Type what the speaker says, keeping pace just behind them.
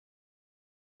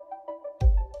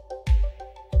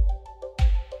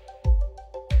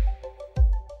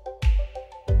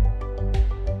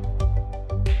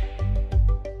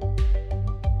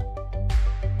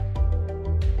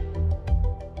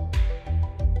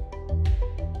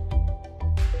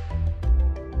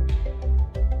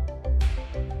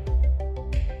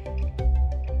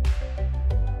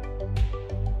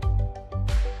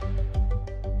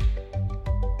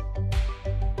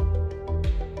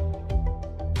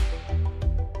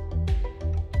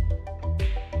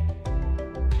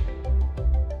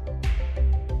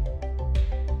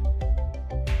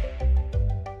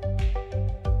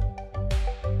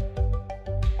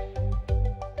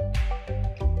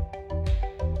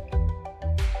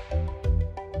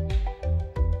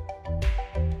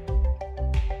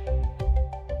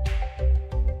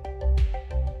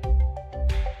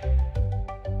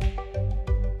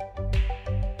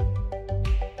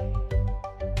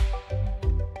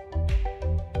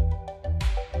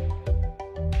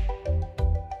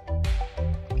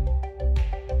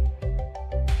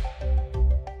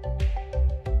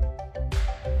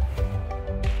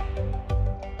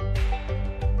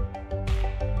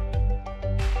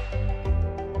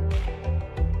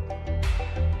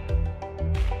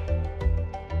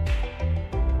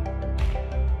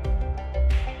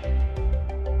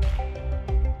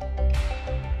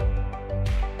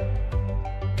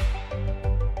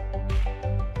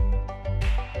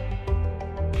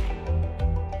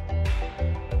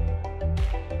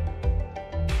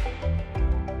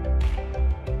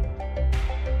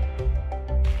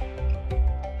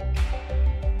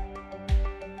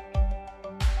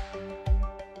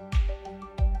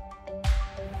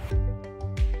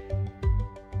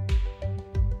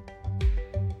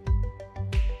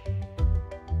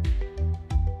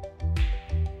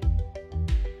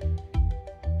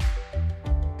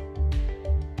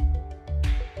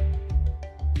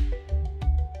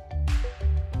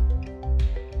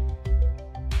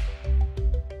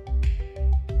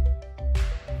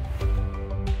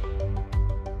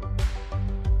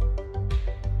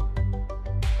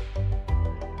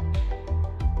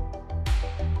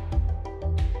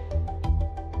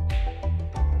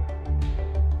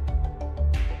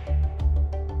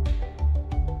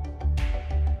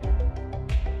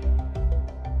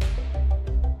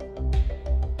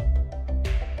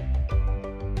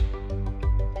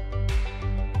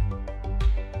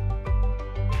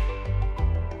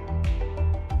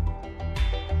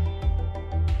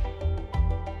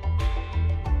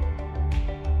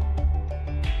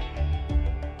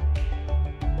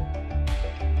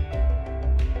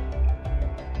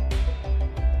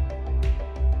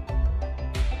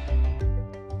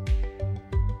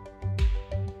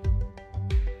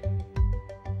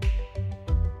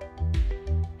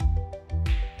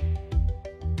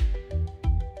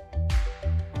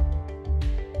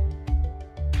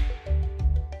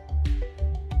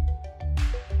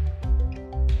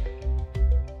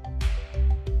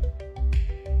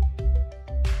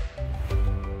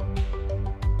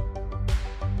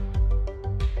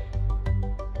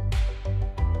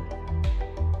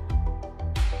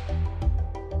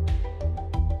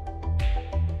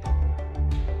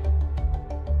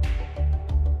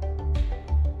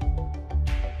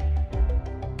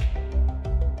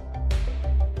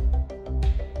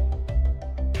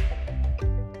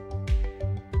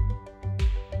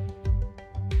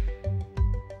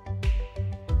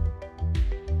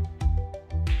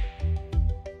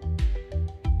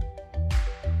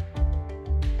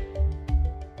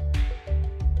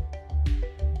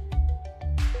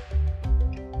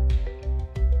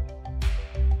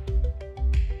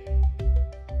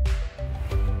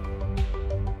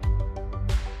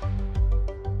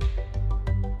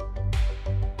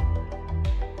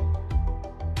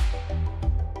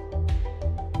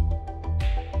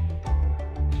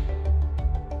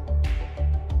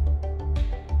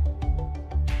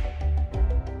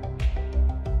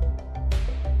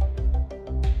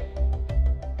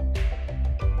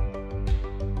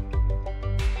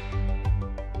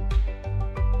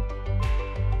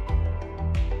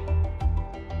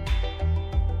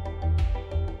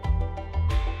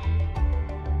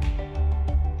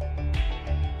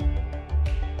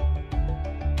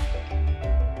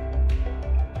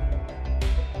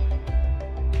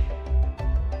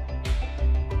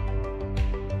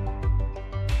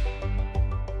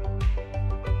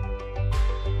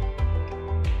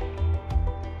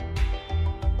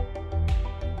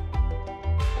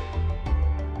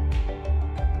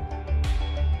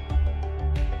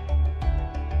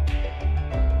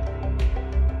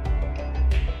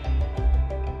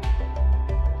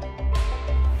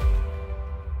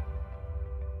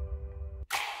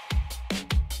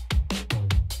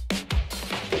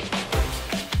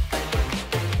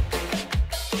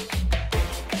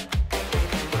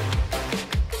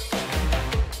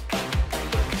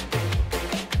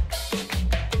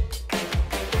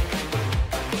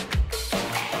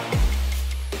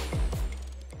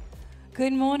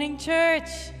Good morning, church.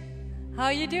 How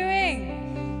are you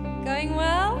doing? Going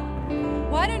well?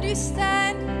 Why don't you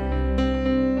stand?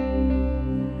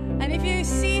 And if you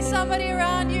see somebody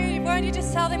around you, why don't you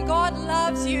just tell them God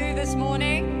loves you this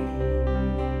morning?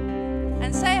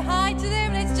 And say hi to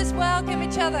them. Let's just welcome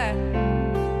each other.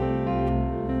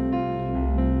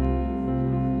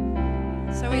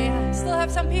 So we still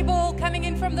have some people coming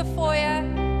in from the foyer.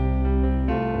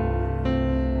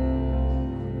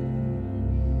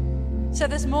 So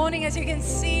this morning, as you can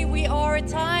see, we are a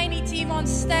tiny team on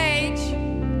stage.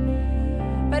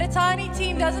 But a tiny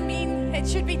team doesn't mean it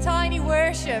should be tiny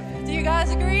worship. Do you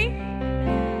guys agree?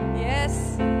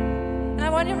 Yes. And I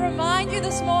want to remind you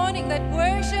this morning that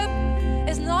worship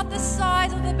is not the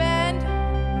size of the band,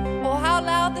 or how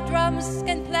loud the drums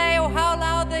can play, or how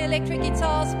loud the electric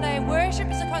guitars play. Worship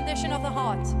is a condition of the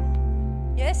heart.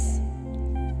 Yes?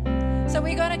 So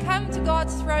we're going to come to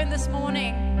God's throne this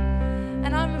morning.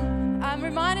 And I'm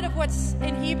reminded of what's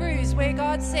in Hebrews, where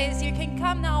God says you can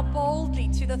come now boldly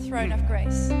to the throne of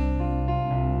grace.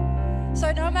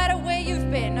 So no matter where you've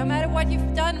been, no matter what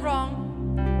you've done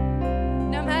wrong,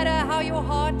 no matter how your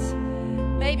heart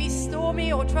may be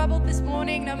stormy or troubled this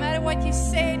morning, no matter what you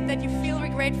said that you feel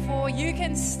regret for, you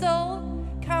can still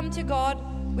come to God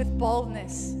with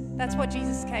boldness. That's what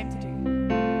Jesus came to do.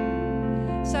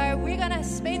 So we're going to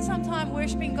spend some time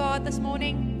worshiping God this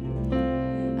morning.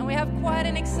 And we have quite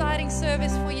an exciting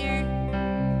service for you.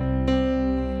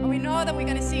 And we know that we're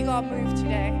going to see God move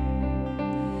today.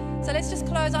 So let's just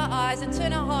close our eyes and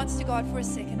turn our hearts to God for a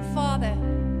second. Father,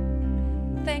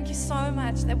 thank you so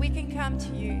much that we can come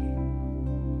to you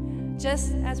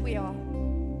just as we are.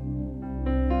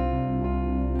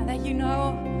 And that you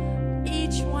know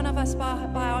each one of us by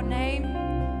our name.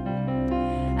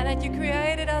 And that you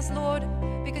created us, Lord,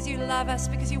 because you love us,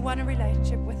 because you want a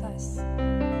relationship with us.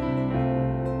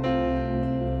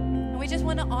 We just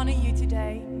want to honor you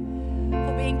today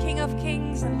for being King of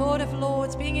Kings and Lord of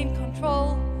Lords, being in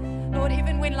control, Lord,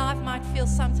 even when life might feel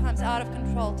sometimes out of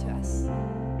control to us.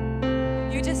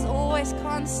 You're just always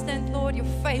constant, Lord. You're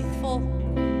faithful.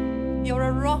 You're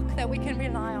a rock that we can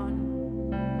rely on.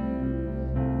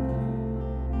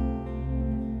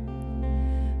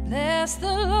 Bless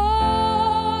the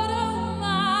Lord, oh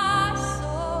my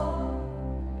soul.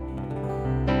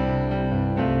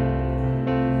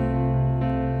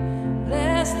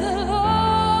 Bless the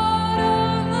Lord,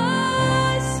 oh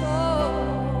my soul.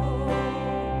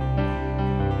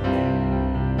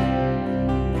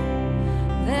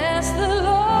 Bless the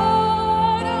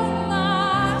Lord, oh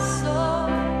my soul.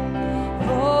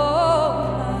 Oh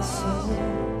my soul.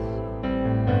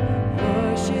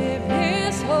 Worship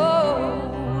His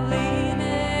holy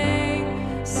name.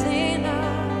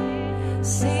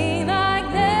 Sing like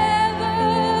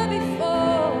never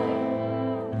before.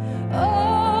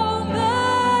 Oh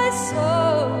my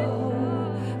soul,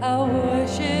 I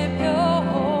worship your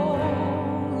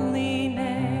holy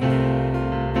name.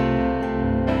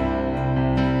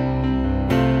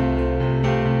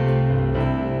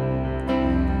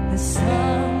 The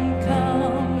sun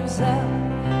comes up,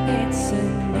 it's a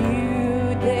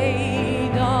new day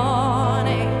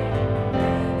dawning.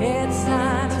 It's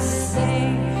time to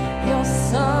sing your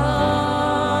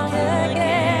song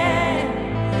again.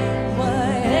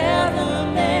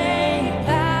 Whatever may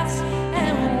pass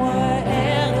and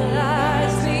whatever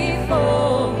lies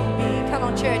before me. Come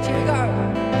on, church, here we go.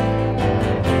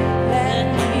 Let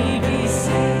me be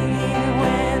seen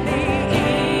when the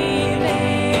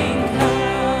evening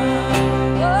comes.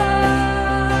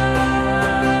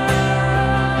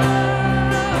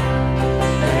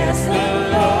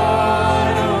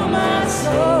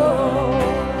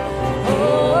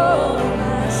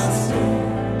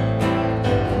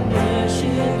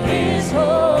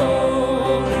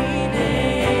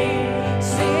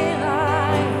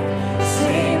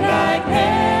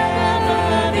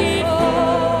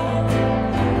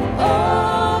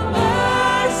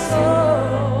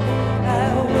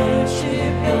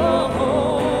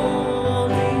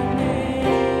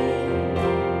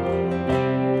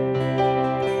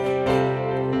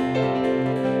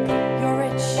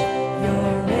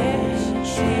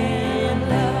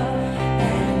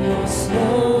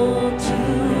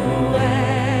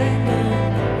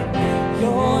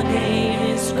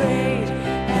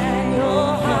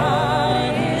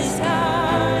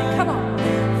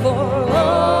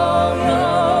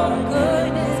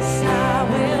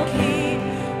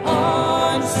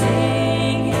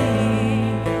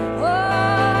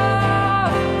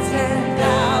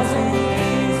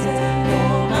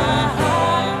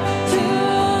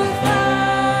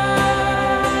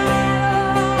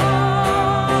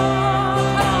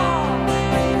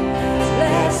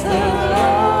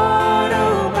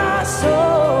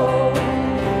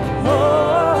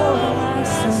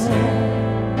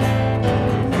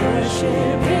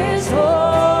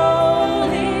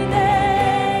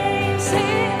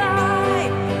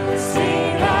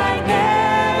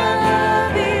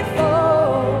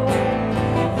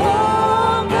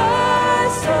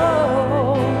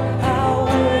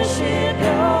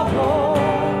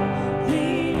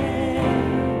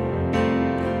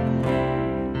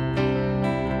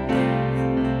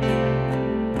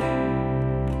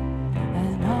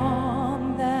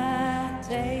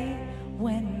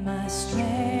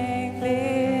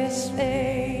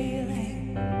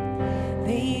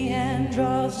 end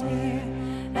draws near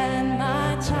and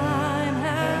my time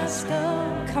has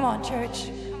come. Come on, church.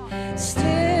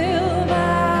 Still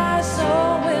my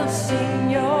soul will sing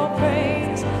your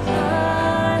praise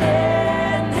unending.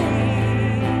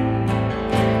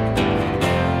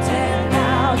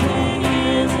 10,000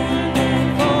 years and then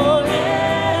forevermore.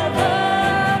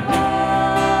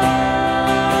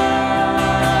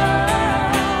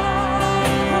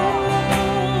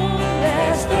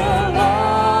 Bless the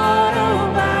Lord, oh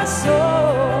my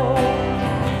soul,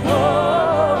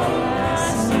 oh my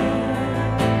soul.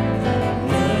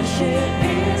 Worship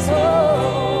His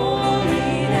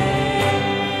holy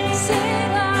name. Sing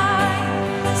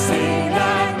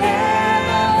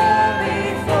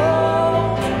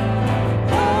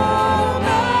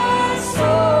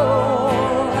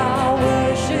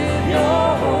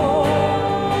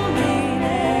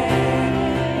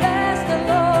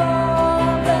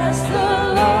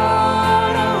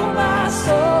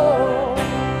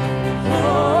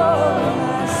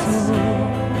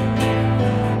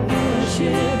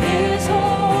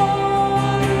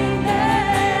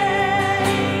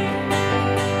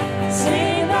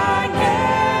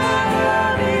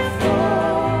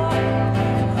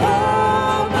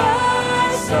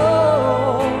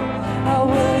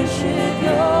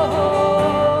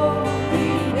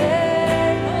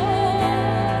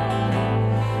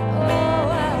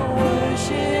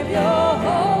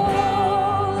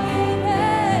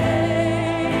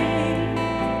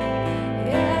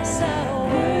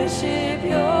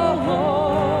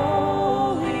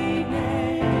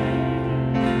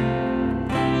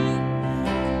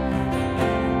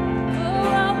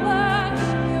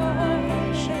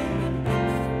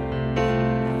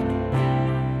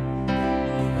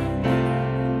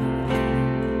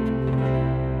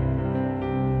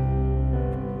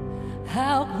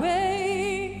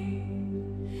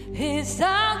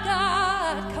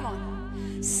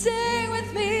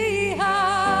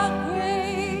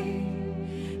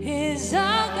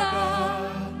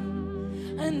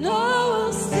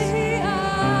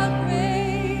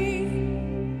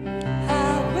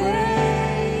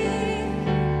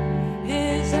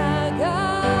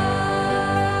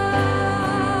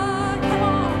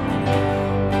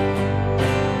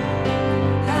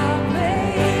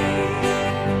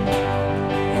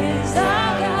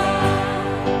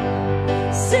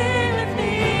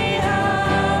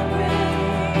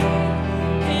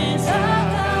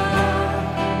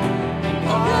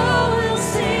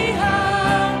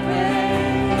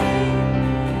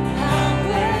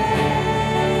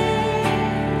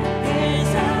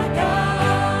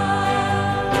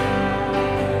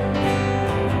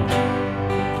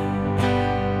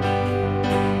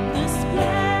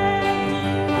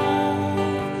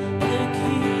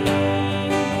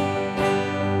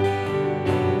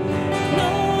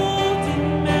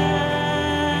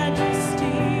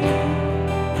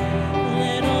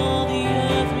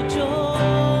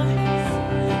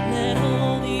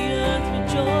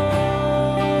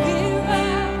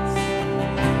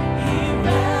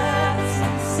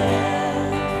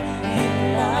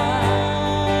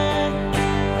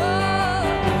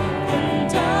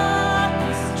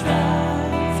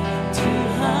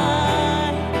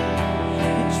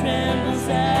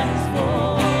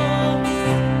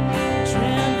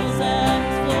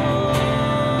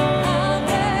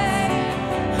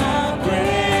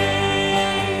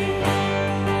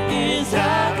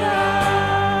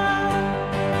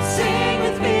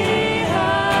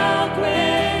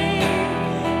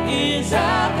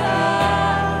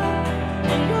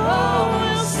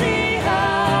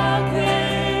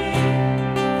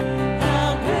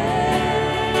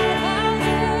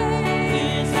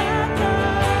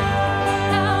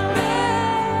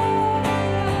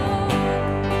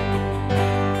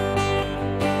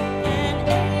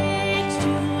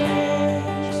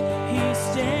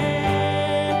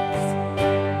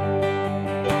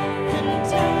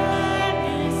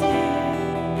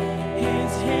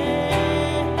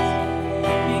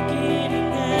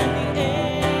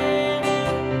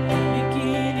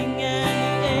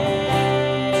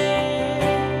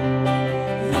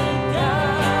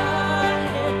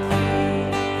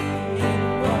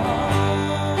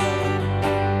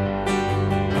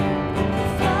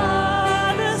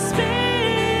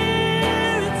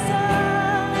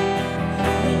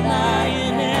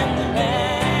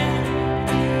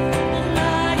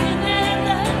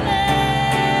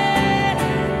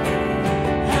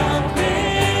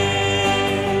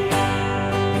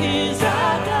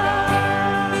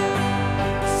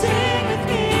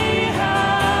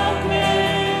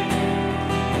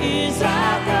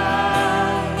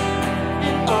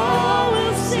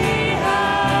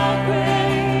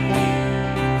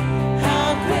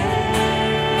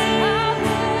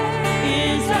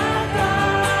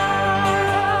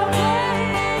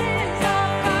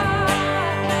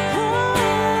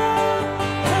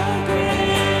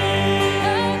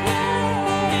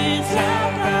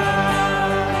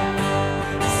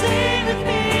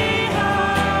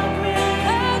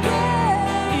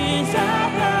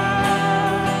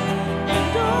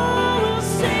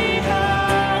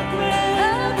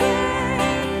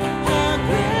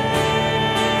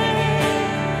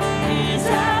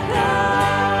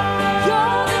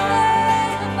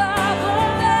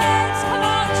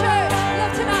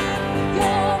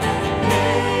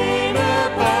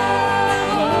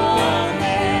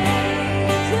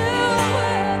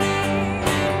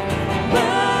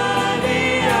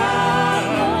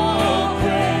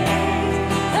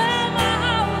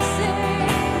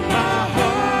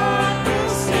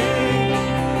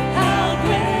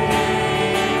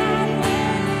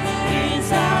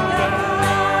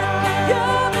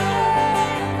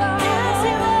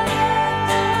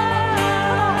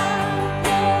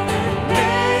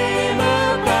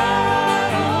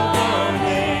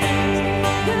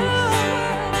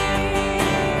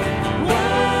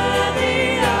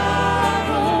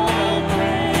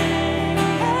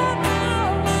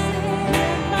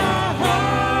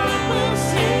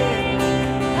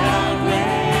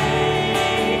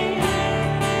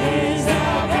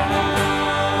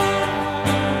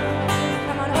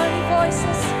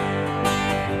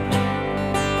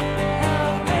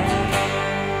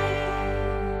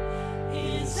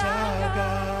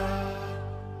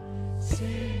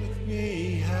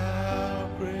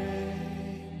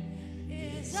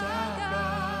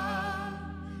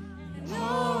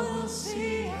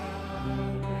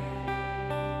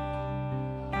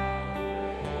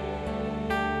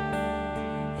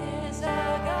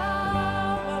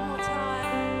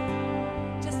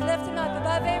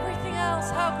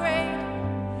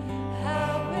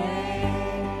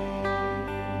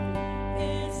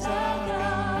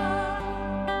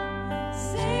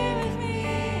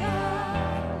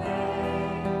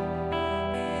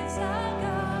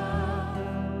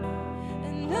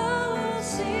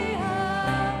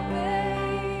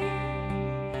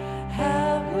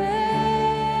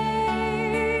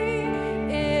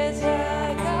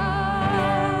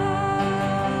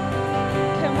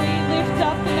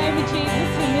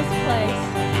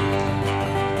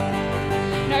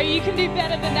You can do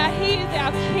better than that. He is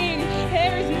our King.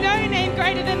 There is no name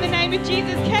greater than the name of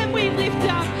Jesus. Can we lift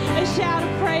up a shout of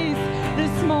praise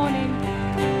this morning?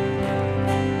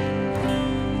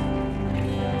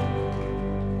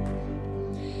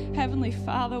 Heavenly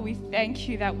Father, we thank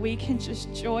you that we can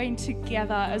just join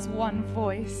together as one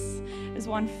voice, as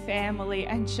one family,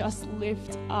 and just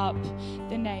lift up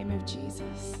the name of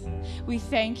Jesus. We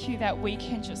thank you that we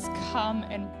can just come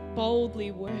and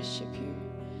boldly worship you.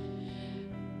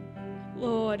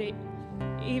 Lord,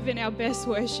 even our best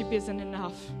worship isn't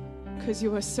enough because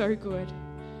you are so good.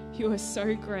 You are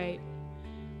so great.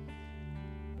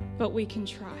 But we can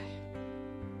try.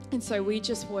 And so we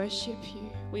just worship you.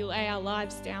 We lay our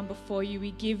lives down before you.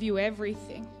 We give you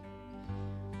everything.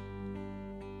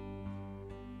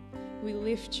 We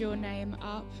lift your name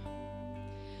up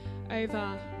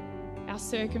over our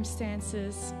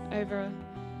circumstances, over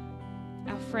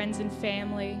our friends and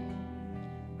family,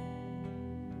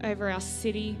 over our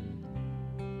city,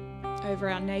 over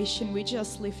our nation. We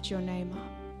just lift your name up.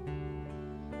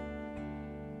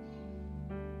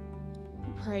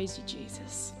 Praise you,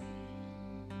 Jesus.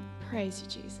 Praise you,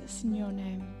 Jesus, in your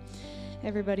name.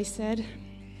 Everybody said,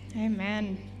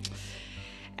 amen.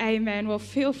 Amen. Well,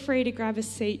 feel free to grab a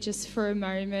seat just for a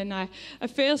moment. I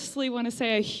firstly want to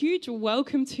say a huge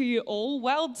welcome to you all.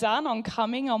 Well done on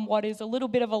coming on what is a little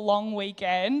bit of a long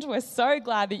weekend. We're so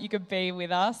glad that you could be with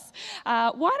us.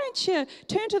 Why don't you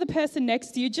turn to the person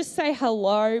next to you, just say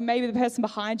hello. Maybe the person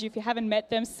behind you, if you haven't met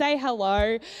them, say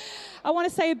hello. I want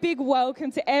to say a big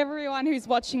welcome to everyone who's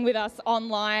watching with us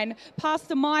online.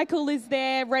 Pastor Michael is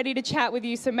there ready to chat with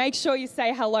you, so make sure you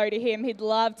say hello to him. He'd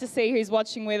love to see who's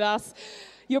watching with us.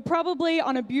 You're probably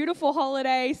on a beautiful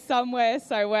holiday somewhere,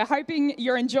 so we're hoping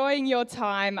you're enjoying your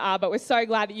time, but we're so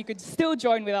glad that you could still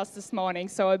join with us this morning,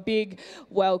 so a big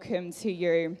welcome to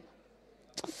you.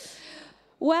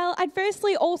 Well, I'd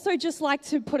firstly also just like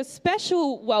to put a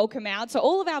special welcome out to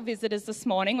all of our visitors this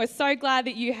morning. We're so glad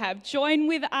that you have joined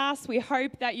with us. We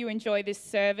hope that you enjoy this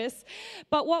service.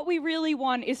 But what we really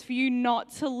want is for you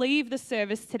not to leave the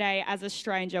service today as a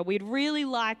stranger. We'd really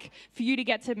like for you to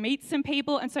get to meet some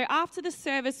people. And so after the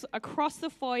service, across the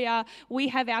foyer, we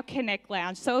have our Connect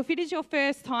Lounge. So if it is your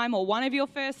first time or one of your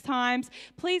first times,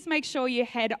 please make sure you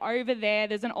head over there.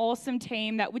 There's an awesome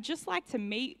team that would just like to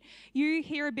meet you,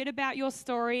 hear a bit about your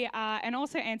story, and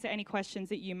also answer any questions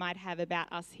that you might have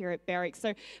about us here at Berwick.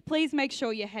 So please make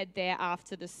sure you head there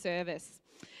after the service.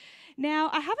 Now,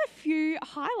 I have a few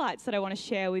highlights that I want to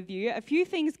share with you, a few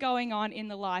things going on in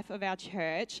the life of our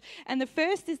church. And the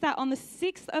first is that on the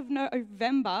 6th of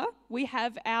November, we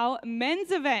have our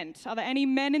men's event. Are there any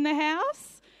men in the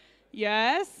house?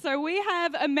 Yes, so we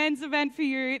have a men's event for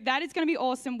you. That is going to be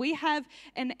awesome. We have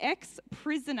an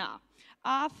ex-prisoner,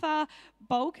 Arthur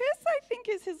Bolkus, I think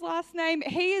is his last name.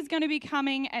 He is going to be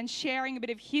coming and sharing a bit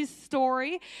of his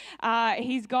story.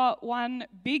 He's got one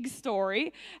big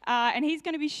story, and he's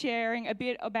going to be sharing a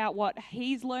bit about what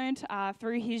he's learned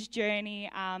through his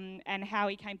journey and how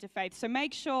he came to faith. So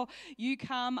make sure you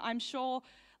come. I'm sure,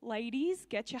 ladies,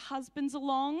 get your husbands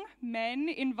along. Men,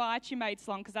 invite your mates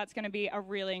along, because that's going to be a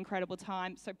really incredible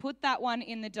time. So put that one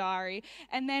in the diary.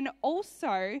 And then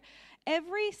also,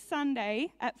 every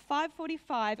Sunday at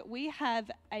 5:45, we have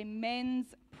a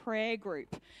men's prayer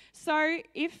group. So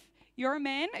if you're a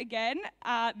man, again,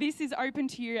 this is open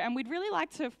to you, and we'd really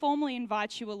like to formally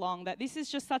invite you along. That this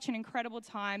is just such an incredible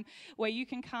time where you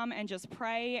can come and just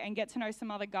pray and get to know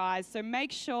some other guys. So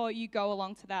make sure you go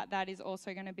along to that. That is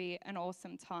also going to be an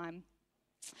awesome time.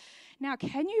 Now,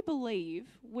 can you believe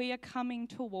we are coming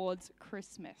towards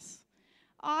Christmas?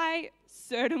 I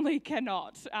certainly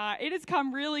cannot. It has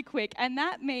come really quick, and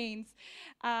that means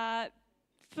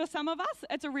for some of us,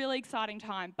 it's a really exciting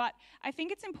time. But I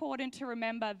think it's important to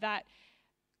remember that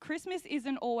Christmas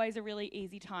isn't always a really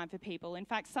easy time for people. In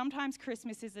fact, sometimes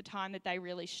Christmas is the time that they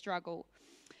really struggle.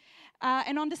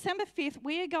 And on December 5th,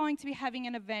 we are going to be having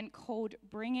an event called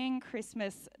Bringing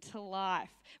Christmas to Life,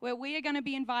 where we are going to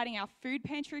be inviting our food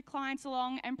pantry clients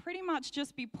along and pretty much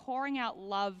just be pouring out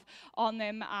love on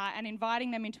them and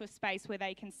inviting them into a space where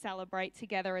they can celebrate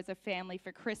together as a family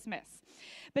for Christmas.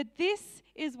 But this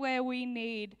is where we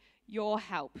need your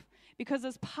help. Because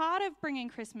as part of Bringing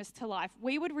Christmas to Life,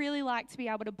 we would really like to be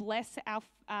able to bless our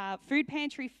food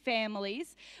pantry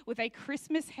families with a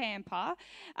Christmas hamper,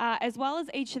 as well as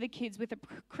each of the kids with a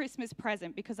Christmas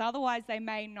present, because otherwise they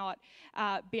may not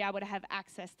be able to have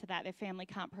access to that. Their family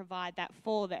can't provide that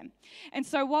for them. And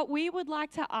so what we would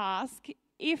like to ask,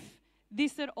 if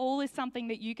this at all is something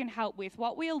that you can help with,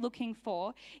 what we are looking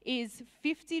for is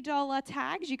 $50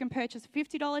 tags. You can purchase a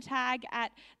 $50 tag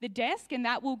at the desk, and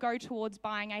that will go towards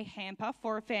buying a hamper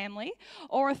for a family,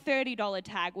 or a $30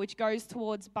 tag, which goes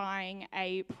towards buying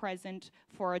a present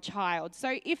for a child.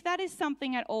 So if that is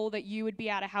something at all that you would be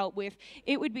able to help with,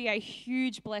 it would be a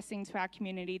huge blessing to our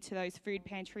community, to those food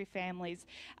pantry families.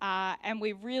 And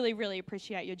we really, really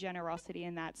appreciate your generosity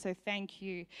in that. So thank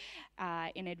you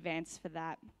in advance for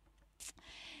that.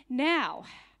 Now,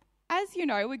 as you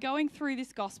know, we're going through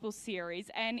this gospel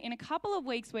series, and in a couple of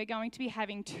weeks we're going to be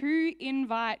having 2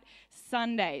 Invite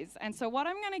Sundays. And so what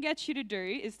I'm going to get you to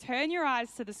do is turn your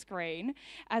eyes to the screen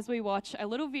as we watch a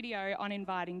little video on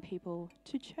inviting people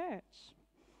to church.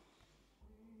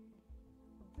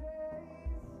 Days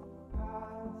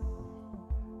pass,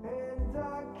 and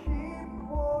I keep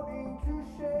wanting to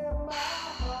share my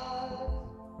heart.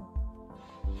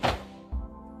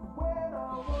 When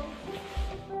I want to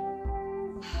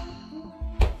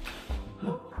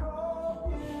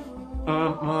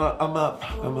I'm up.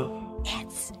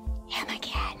 It's him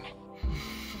again.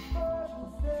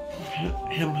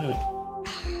 Him who?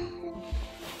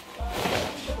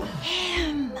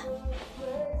 Him.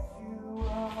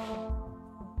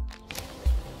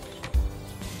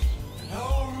 and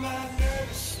all my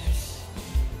nervousness,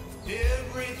 it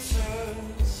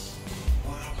returns.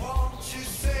 What I want to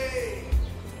say,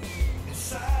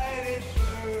 inside it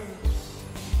burns.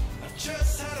 I've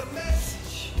just had a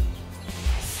message,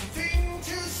 something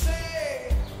to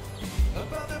say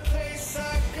about the place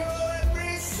I go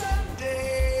every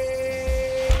Sunday.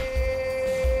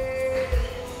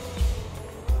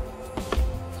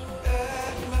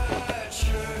 At my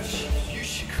church, you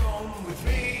should come with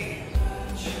me.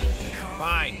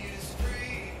 Fine.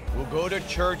 We'll go to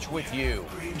church with you.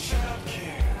 Free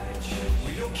childcare.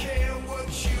 We don't care what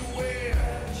you wear.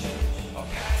 Our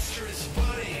pastor is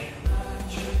funny.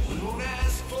 We won't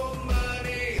ask for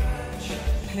money.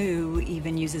 Who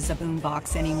even uses a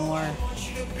boombox anymore? I want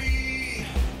you to be.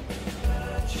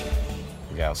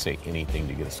 Yeah, I'll say anything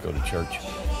to get us to go to church. I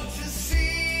want to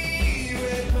see you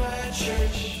at my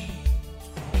church.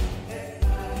 At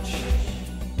my church.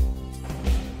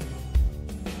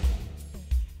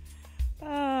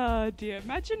 Oh dear,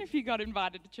 imagine if you got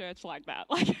invited to church like that.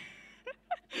 Like,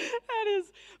 that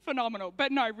is phenomenal.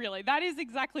 But no, really, that is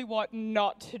exactly what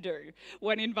not to do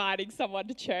when inviting someone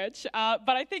to church. But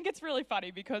I think it's really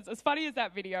funny, because as funny as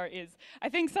that video is, I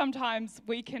think sometimes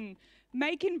we can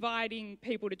make inviting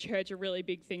people to church a really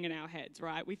big thing in our heads,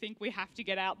 right? We think we have to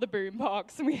get out the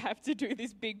boombox and we have to do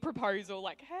this big proposal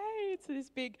like, hey, it's this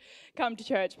big come to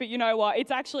church. But you know what?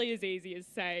 It's actually as easy as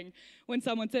saying when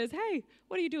someone says, hey,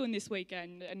 what are you doing this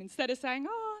weekend? And instead of saying,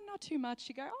 oh, not too much,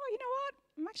 you go, oh, you know what?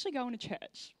 I'm actually going to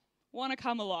church. Want to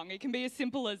come along. It can be as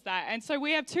simple as that. And so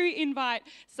we have 2 invite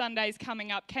Sundays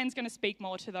coming up. Ken's going to speak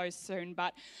more to those soon,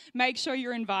 but make sure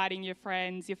you're inviting your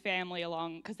friends, your family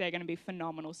along, because they're going to be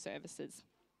phenomenal services.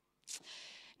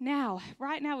 Now,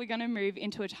 right now we're going to move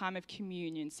into a time of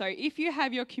communion. So if you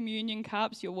have your communion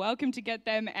cups, you're welcome to get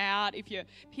them out. If you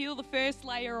peel the first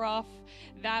layer off,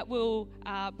 that will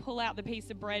pull out the piece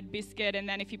of bread biscuit, and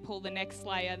then if you pull the next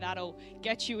layer, that'll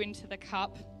get you into the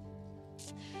cup.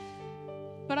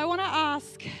 But I want to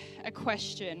ask a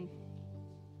question.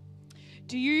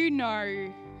 Do you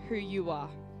know who you are?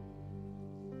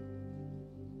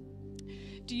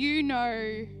 Do you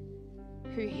know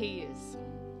who He is?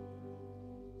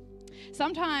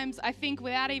 Sometimes I think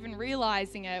without even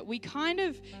realizing it, we kind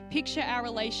of picture our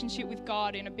relationship with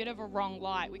God in a bit of a wrong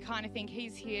light. We kind of think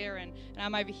He's here and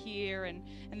I'm over here and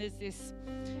there's this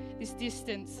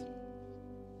distance.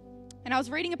 And I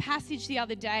was reading a passage the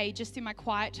other day just in my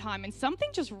quiet time, and something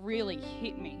just really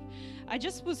hit me. I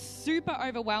just was super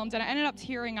overwhelmed, and I ended up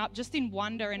tearing up just in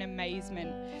wonder and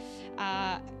amazement,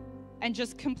 and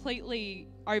just completely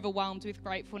overwhelmed with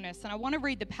gratefulness. And I want to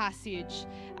read the passage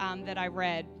that I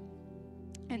read.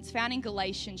 And it's found in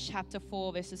Galatians chapter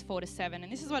 4, verses 4 to 7.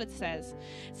 And this is what it says.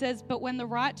 It says, "But when the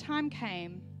right time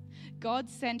came, God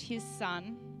sent His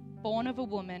Son, born of a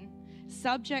woman,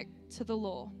 subject to the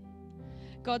law.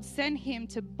 God sent Him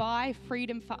to buy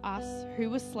freedom for us who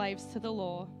were slaves to the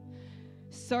law,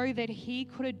 so that He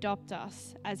could adopt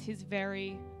us as His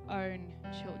very own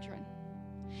children.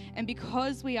 And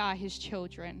because we are His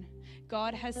children,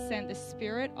 God has sent the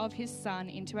Spirit of His Son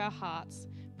into our hearts,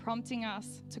 prompting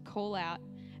us to call out,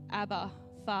 'Abba,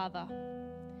 Father.'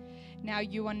 Now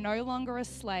you are no longer a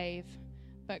slave,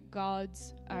 but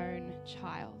God's own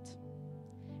child.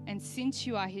 And since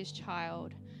you are His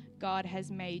child, God has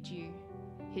made you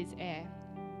His heir."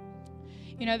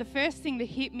 You know, the first thing that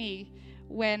hit me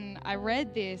when I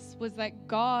read this was that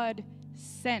God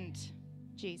sent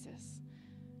Jesus.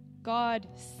 God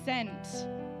sent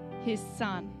His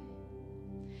Son.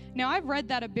 Now, I've read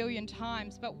that a billion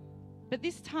times, but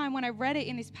this time when I read it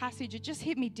in this passage, it just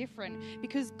hit me different,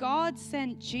 because God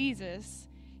sent Jesus,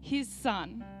 His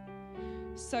Son,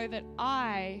 so that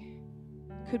I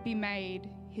could be made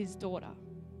His daughter.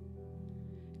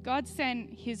 God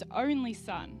sent His only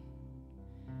Son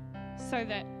so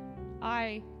that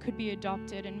I could be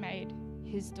adopted and made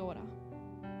His daughter,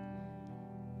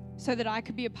 so that I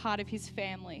could be a part of His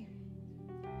family,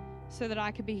 so that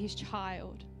I could be His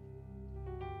child.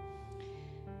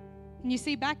 And you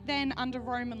see, back then under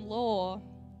Roman law,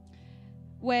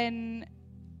 when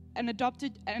an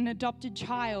adopted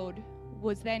child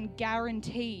was then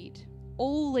guaranteed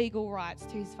all legal rights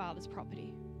to his father's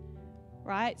property,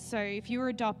 right? So if you were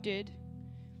adopted,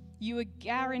 you were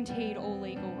guaranteed all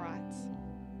legal rights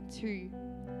to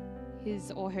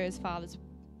his or her father's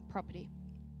property.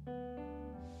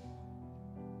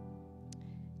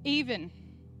 Even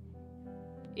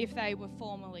if they were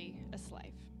formerly a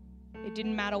slave. It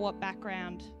didn't matter what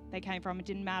background they came from. It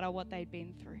didn't matter what they'd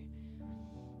been through.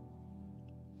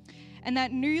 And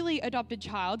that newly adopted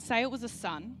child, say it was a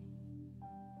son,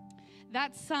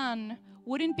 that son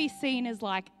wouldn't be seen as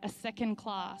like a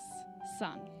second-class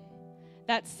son.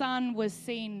 That son was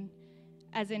seen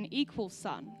as an equal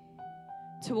son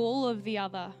to all of the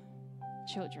other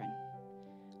children,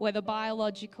 whether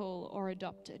biological or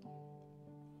adopted.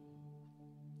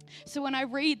 So when I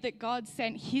read that God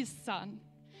sent His Son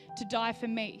to die for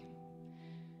me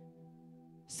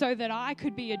so that I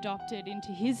could be adopted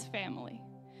into His family,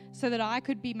 so that I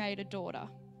could be made a daughter,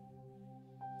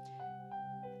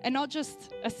 and not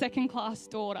just a second-class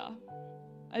daughter,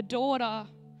 a daughter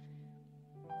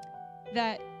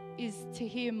that is to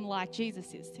Him like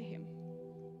Jesus is to Him,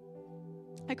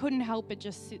 I couldn't help but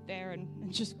just sit there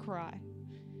and just cry.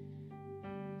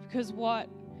 Because what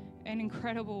an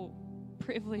incredible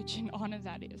privilege and honor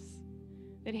that is,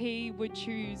 that He would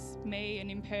choose me, an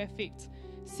imperfect,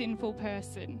 sinful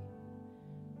person,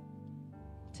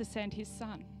 to send His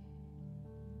Son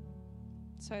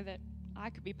so that I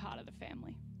could be part of the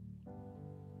family.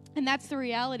 And that's the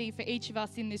reality for each of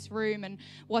us in this room and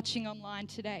watching online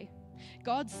today.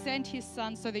 God sent His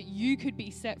Son so that you could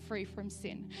be set free from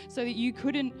sin, so you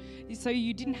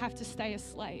didn't have to stay a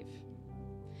slave.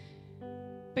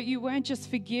 But you weren't just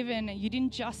forgiven, and you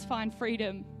didn't just find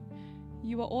freedom,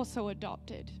 you were also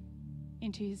adopted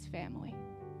into His family.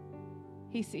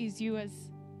 He sees you as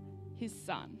his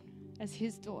son, as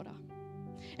his daughter.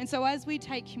 And so as we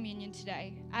take communion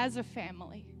today, as a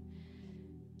family,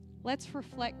 let's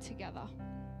reflect together.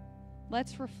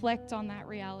 Let's reflect on that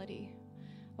reality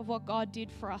of what God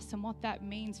did for us and what that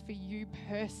means for you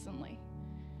personally.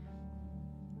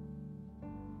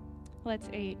 Let's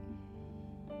eat.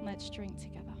 Let's drink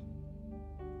together.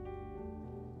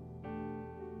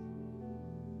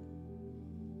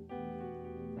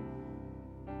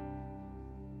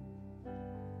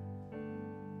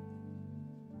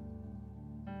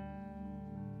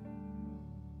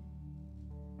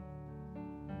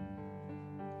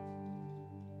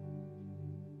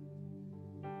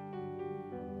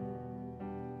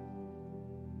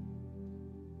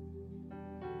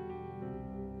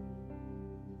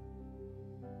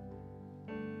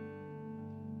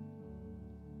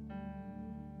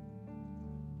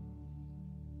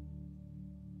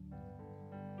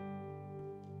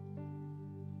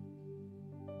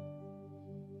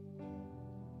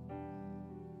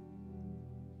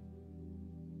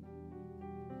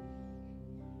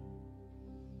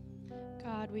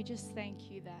 God, we just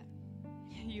thank you that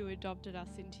you adopted us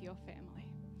into your family,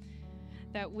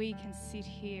 that we can sit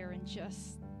here and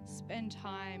just spend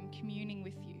time communing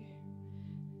with you.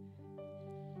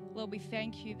 Lord, we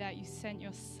thank you that you sent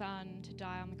your son to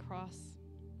die on the cross,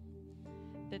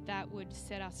 that would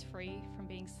set us free from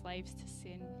being slaves to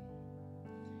sin,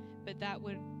 but that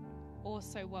would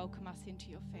also welcome us into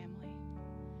your family,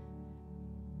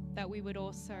 that we would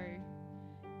also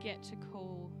get to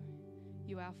call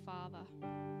you our Father,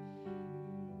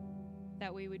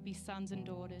 that we would be sons and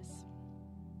daughters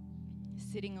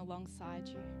sitting alongside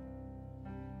you.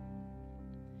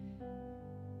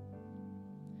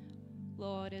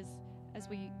 Lord, as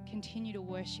we continue to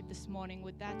worship this morning,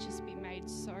 would that just be made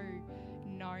so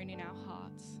known in our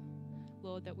hearts,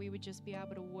 Lord, that we would just be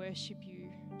able to worship you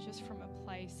just from a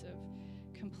place of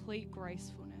complete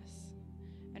gracefulness,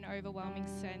 an overwhelming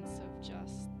sense of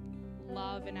just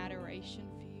love and adoration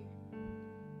for you.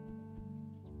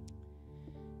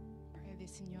 Pray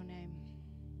this in your name.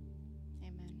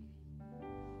 Amen.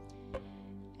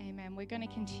 Amen. We're going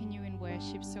to continue in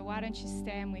worship, so why don't you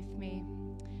stand with me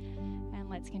and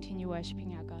let's continue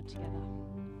worshiping our God together.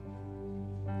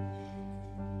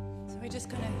 So we're just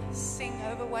going to sing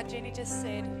over what Jenny just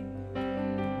said.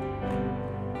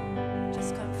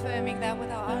 Just confirming that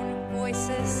with our own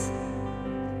voices.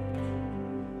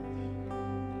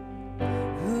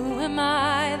 Who am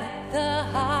I that the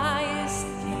highest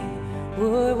King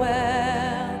would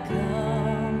welcome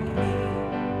me?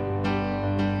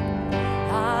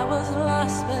 I was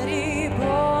lost, but he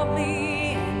brought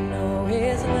me in. Know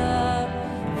his love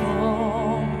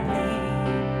for me.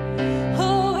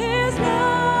 Oh, his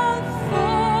love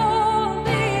for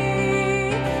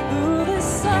me. Who the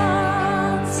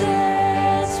Son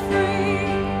sets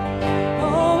free.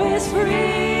 Oh, his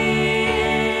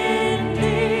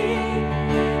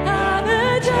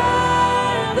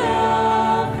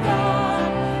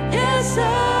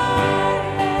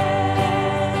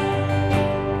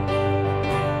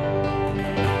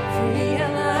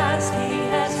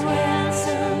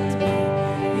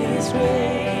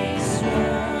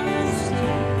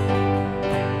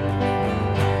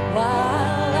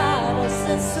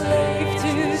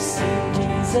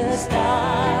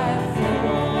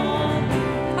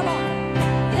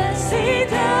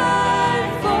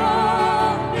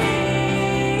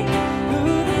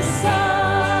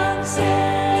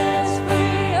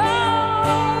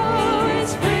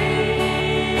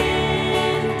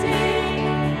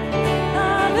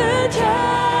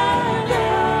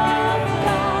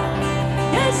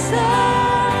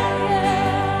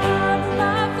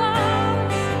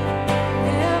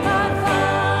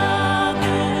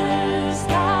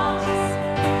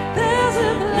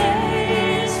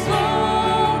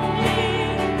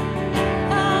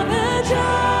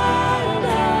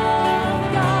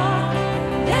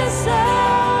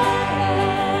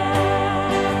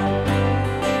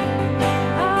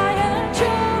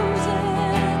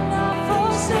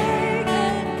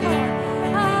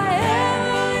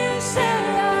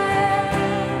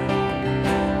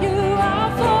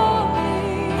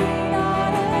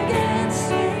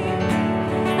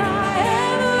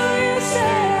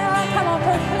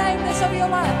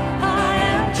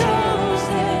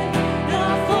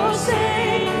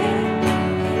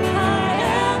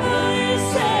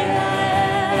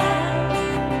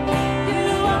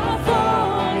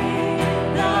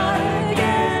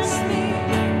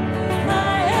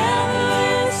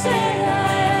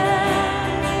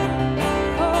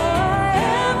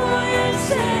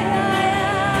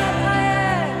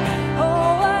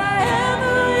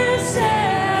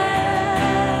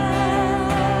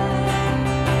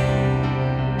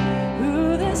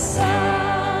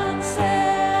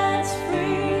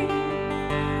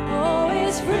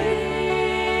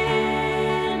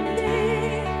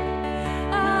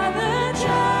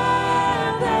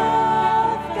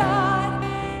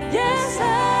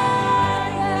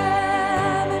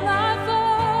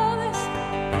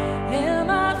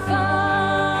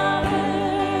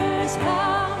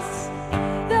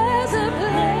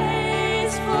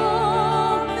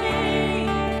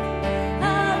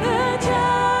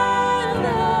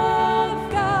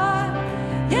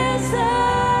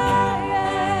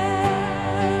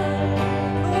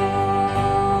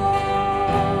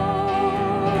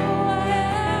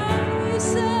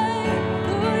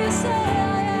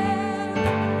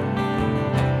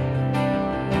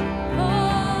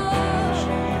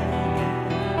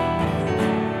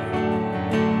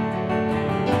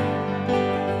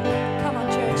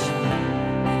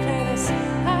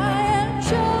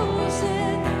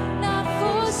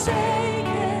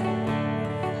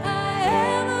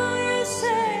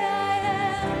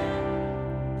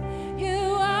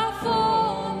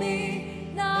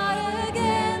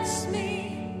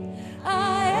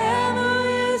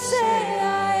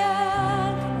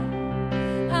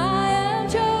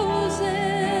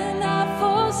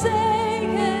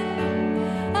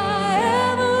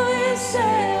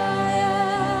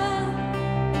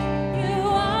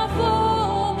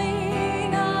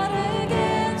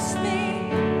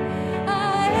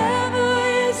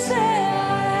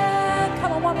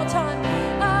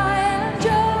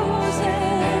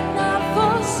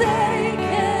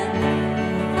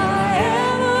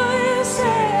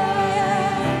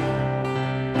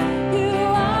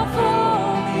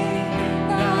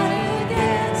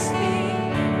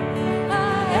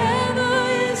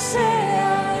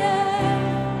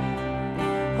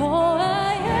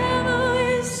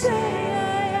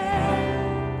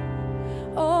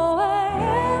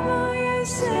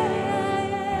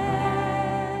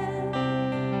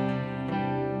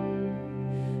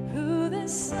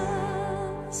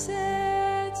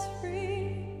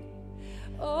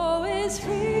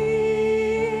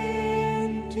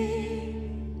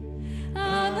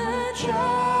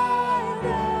child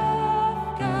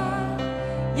of God.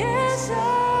 Yes, I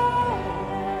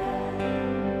am.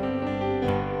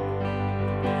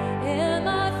 In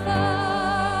my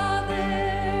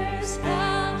Father's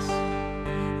house,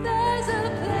 there's a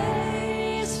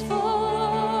place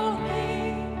for me.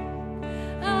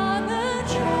 I'm a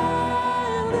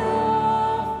child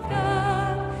of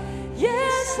God.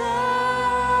 Yes, I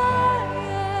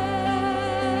am.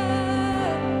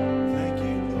 Thank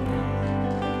you, Lord.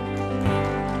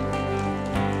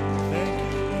 Thank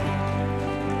you,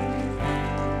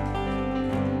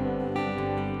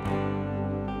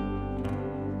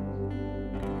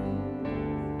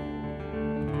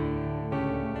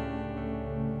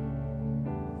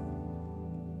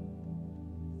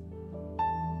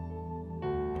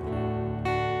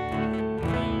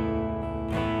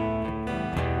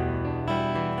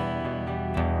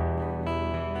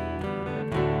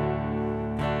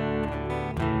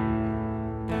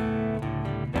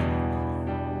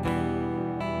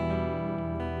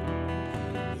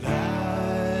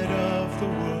 light of the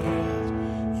world,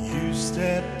 you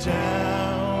stepped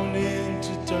down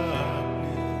into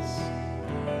darkness.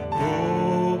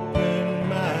 Open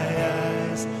my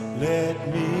eyes, let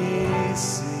me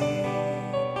see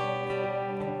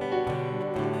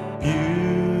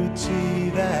beauty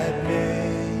that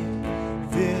made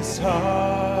this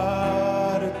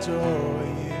heart adore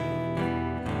you.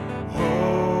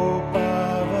 Hope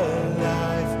of a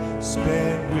life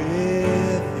spent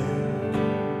with you.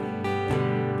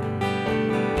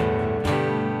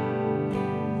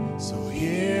 So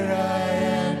here I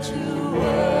am to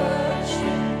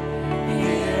worship,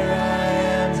 here I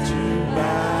am to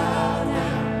bow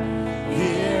down,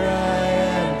 here I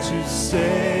am to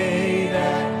say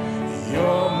that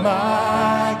you're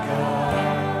my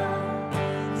God.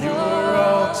 You're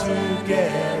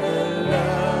altogether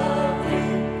lovely,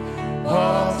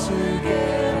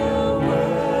 altogether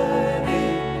worthy,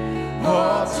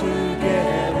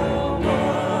 altogether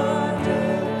wonderful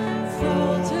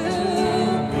to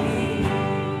me.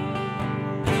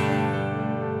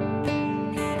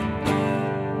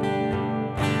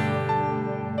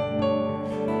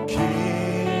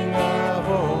 King of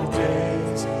all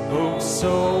days, oh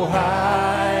so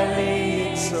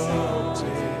highly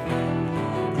exalted,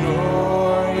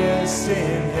 glorious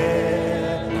in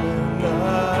heaven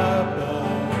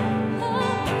above,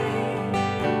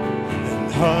 and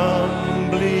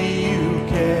humbly you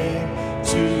came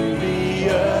to the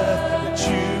earth that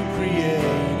you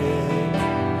created,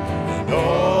 and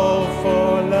all for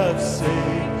love's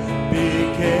sake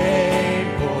became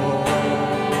poor.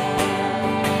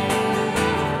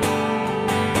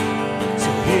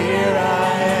 So here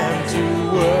I am to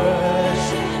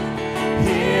worship,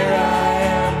 here I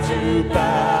am to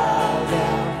bow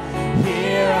down,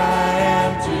 here I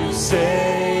am to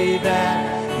say that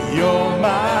you're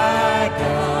my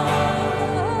God.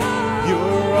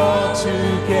 You're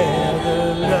altogether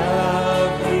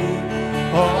lovely,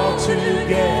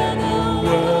 altogether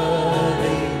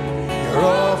worthy, you're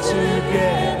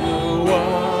altogether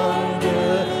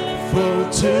wonderful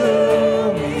to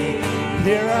me.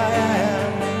 Here I am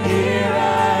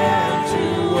to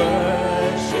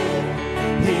worship,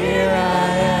 here I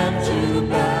am to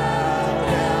bow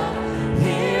down,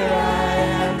 here I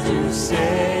am to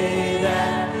say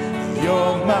that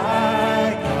you're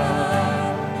my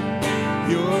God.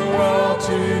 You're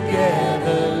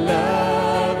altogether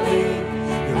lovely,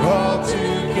 you're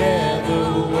altogether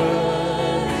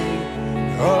worthy,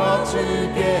 you're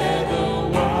altogether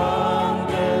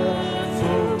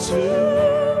wonderful to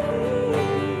me.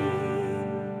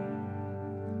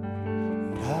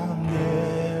 I'll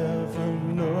never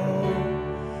know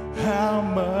how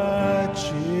much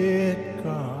it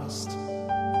cost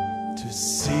to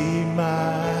see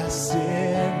my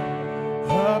sin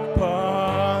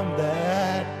upon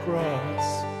that cross.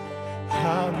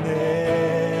 I'll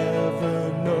never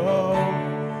know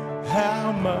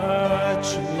how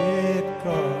much it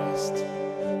cost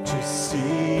to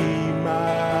see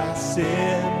my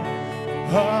sin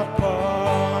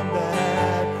upon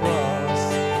that cross.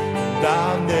 And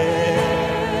I'll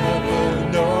never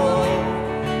know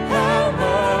how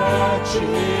much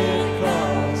it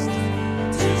cost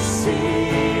to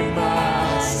see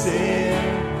my sin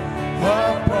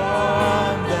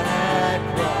upon that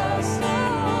cross.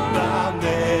 And I'll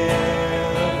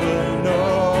never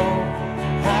know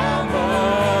how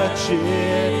much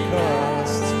it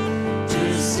cost to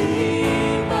see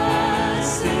my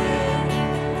sin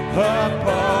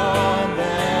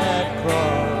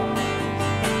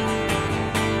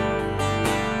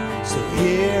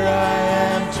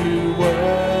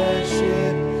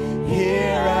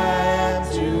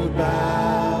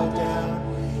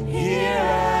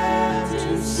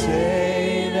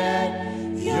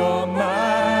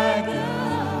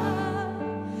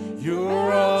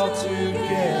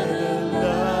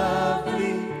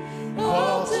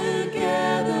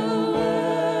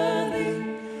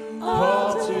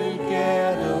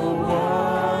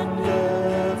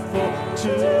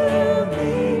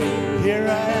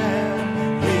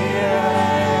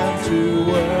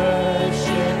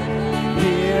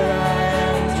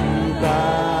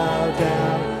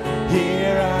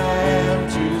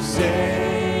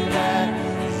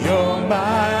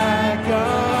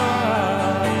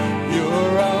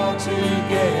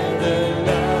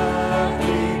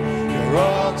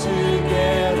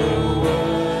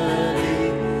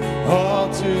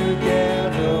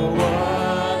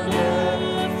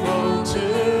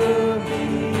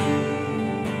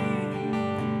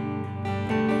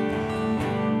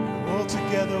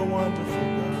wonderful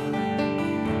God.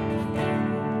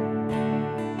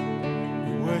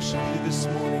 We worship you this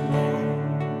morning, Lord.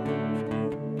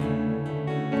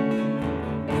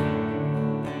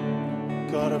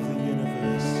 God of the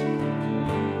universe.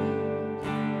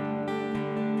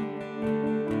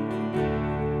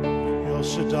 El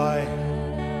Shaddai,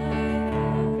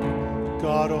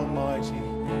 God Almighty,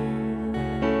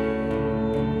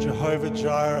 Jehovah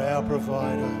Jireh, our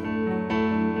provider,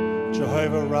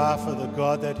 Jehovah Rapha, the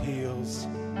God that heals.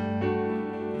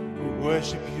 We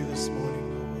worship you this morning,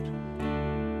 Lord.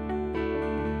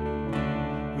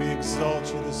 We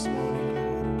exalt you this morning,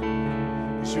 Lord,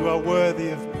 because you are worthy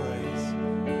of praise.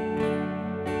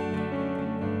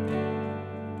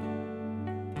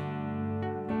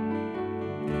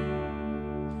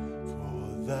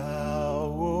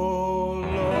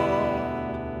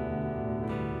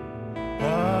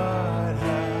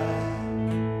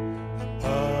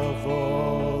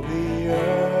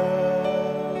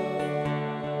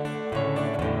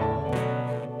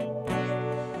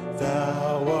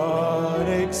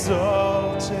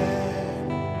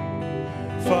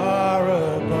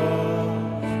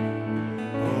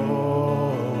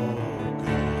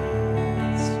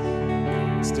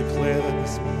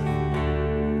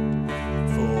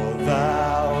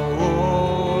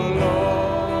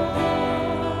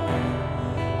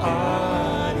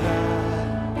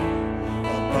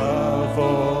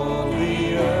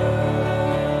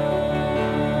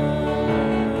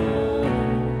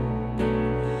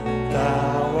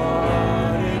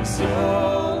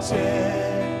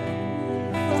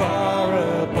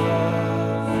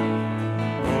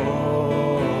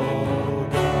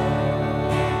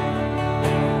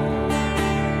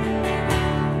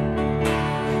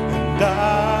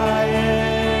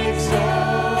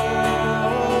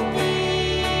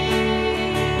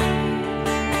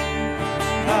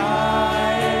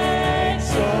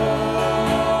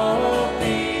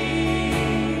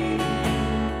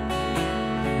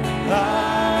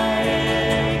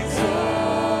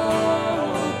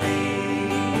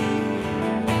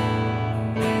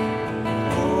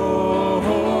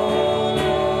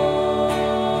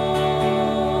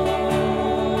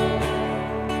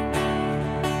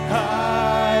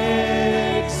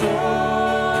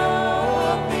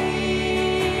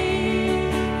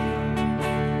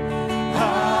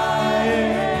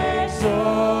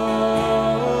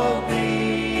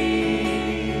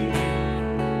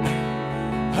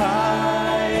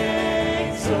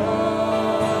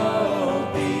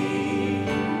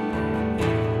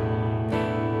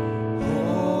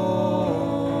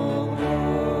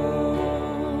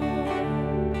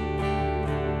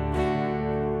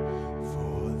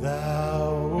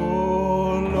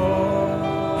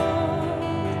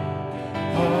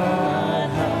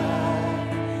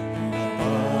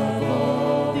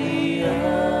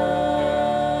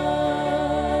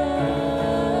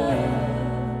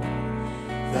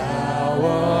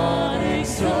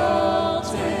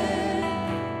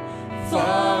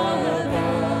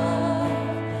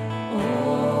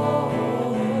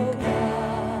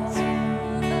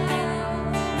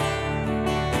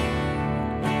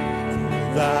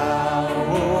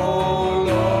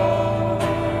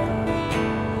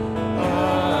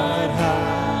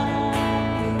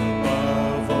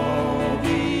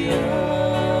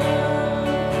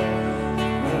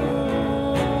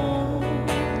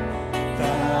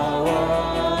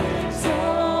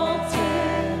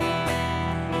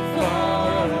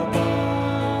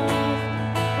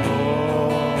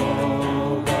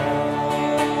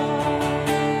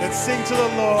 Sing to the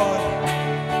Lord.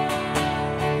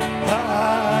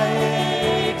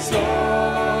 I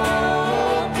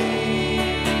exalt thee.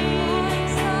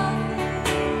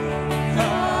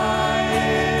 I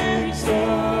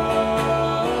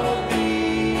exalt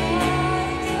thee.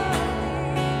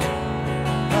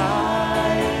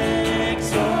 I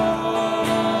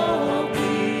exalt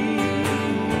thee.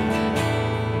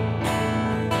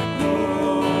 Oh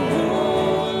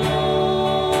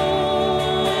Lord,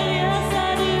 yes I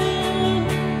do.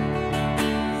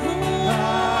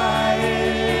 I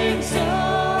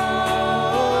exalt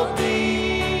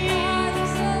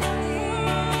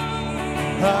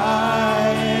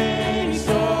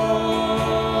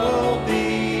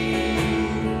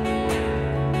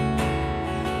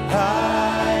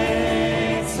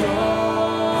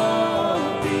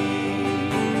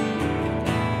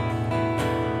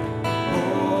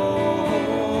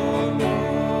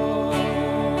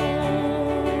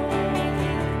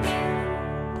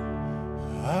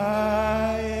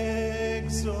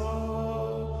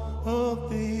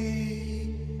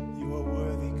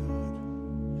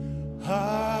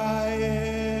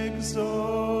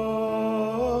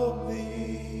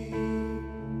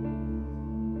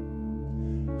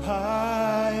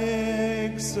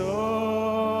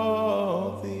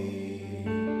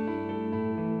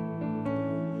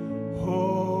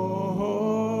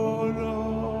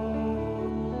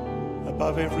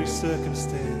above every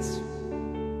circumstance.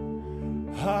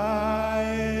 I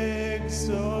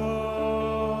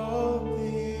exalt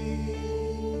thee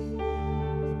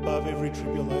above every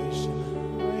tribulation.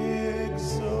 I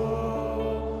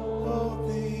exalt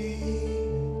thee.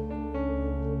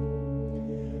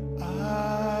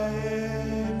 I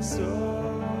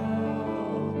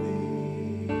exalt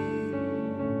thee.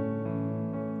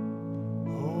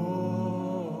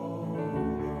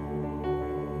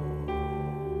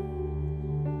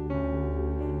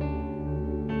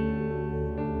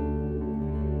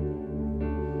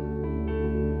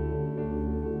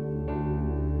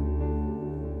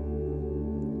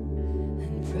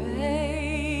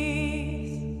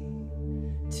 Praise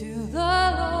to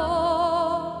the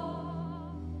Lord,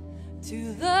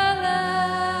 to the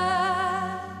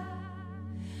Lamb,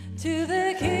 to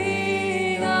the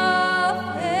King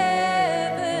of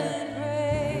heaven,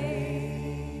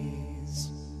 praise.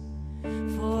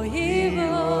 For he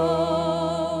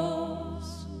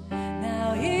rose,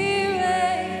 now he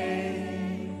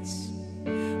reigns.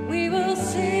 We will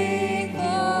sing forever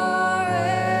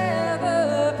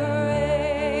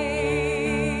praise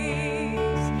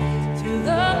to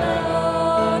the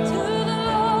Lord, to the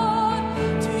Lord,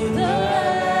 to the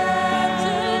Lamb.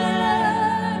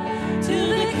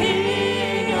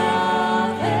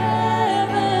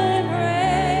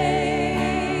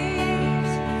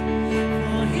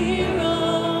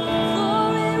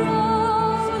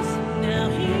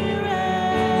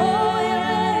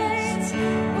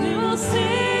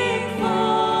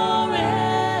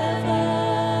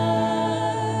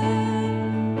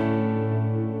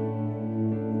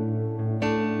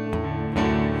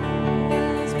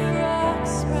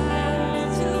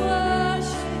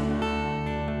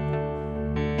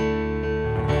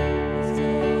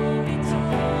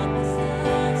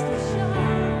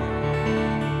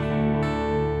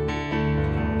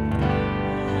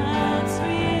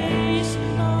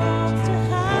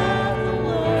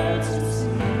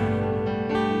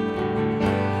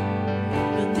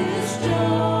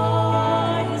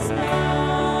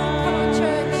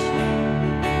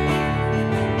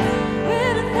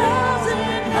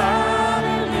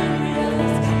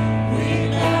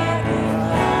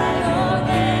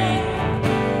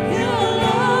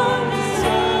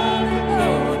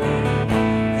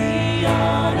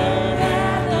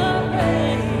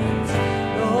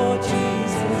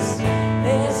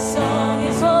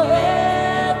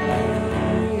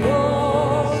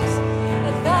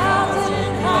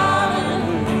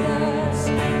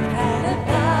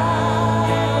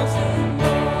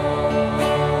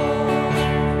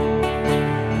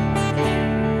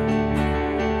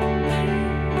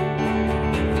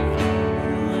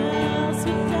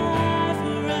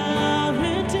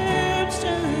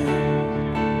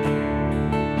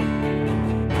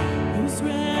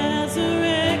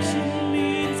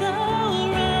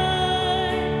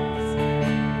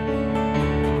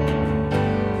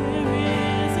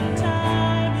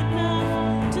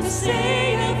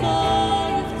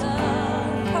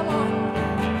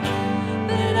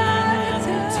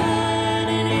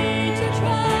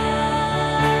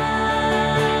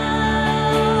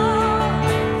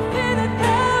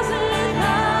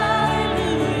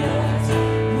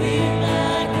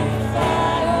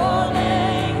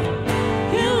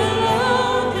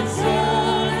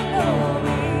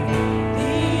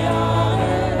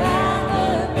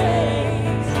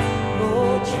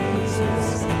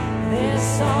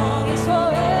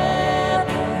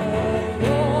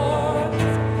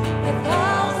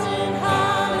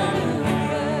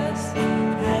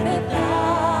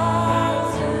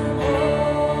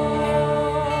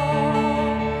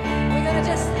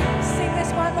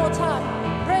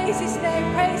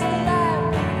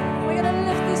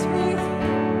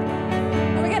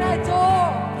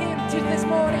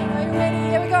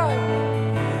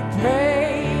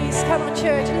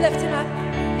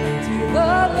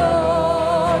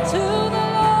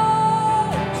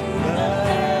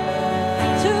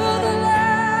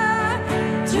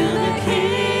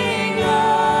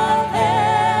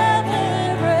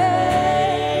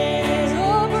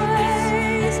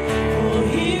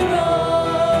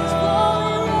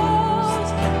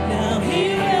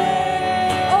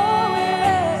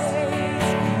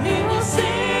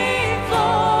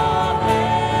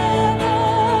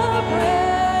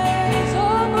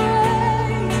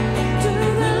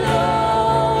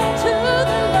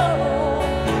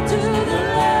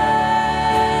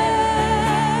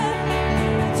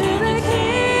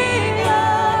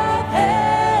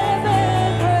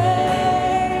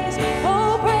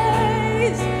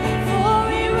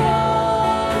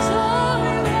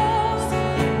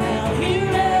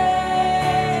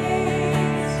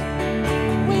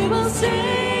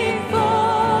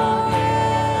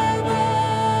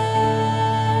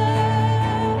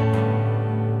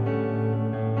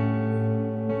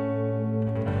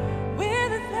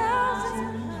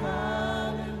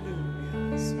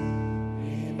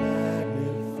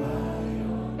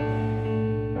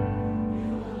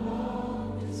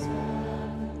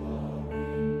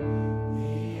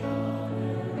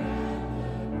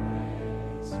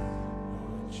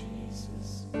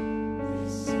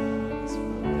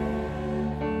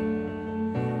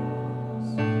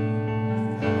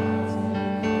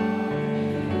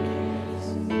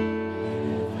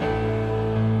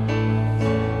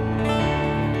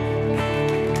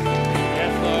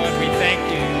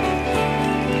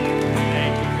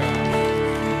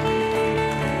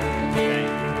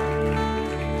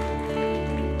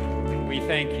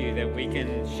 thank you that we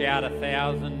can shout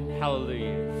 1,000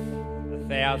 hallelujahs,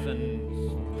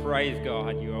 1,000 praise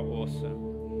God, you are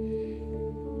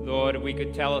awesome. Lord, we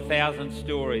could tell 1,000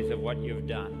 stories of what you've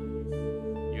done.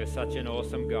 You're such an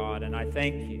awesome God, and I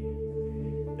thank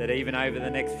you that even over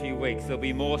the next few weeks there'll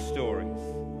be more stories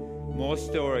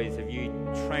of you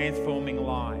transforming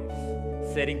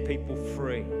lives, setting people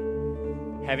free,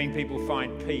 having people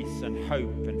find peace and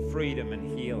hope and freedom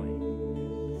and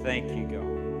healing. Thank you, God.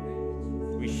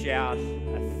 We shout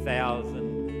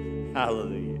 1,000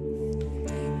 hallelujahs.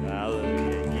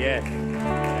 Hallelujah. Yes.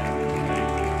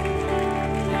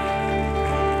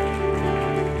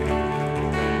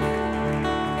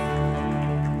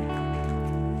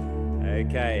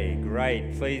 Okay,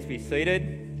 great. Please be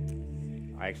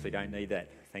seated. I actually don't need that.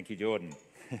 Thank you, Jordan.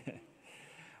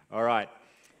 All right.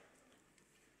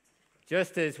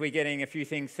 Just as we're getting a few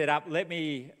things set up, let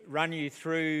me run you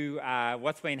through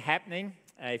what's been happening.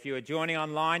 If you are joining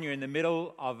online, you're in the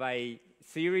middle of a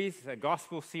series, a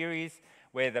gospel series,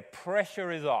 where the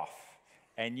pressure is off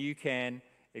and you can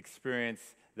experience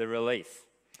the release.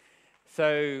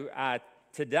 So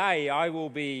today I will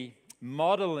be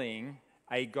modeling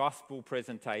a gospel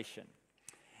presentation.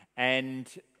 And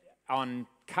on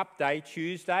Cup Day,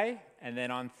 Tuesday, and then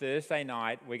on Thursday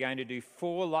night, we're going to do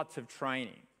 4 lots of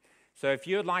training. So if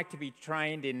you'd like to be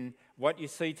trained in what you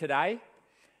see today,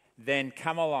 then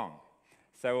come along.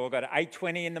 So we've got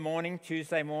 8:20 in the morning,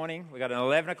 Tuesday morning. We've got an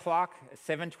 11 o'clock,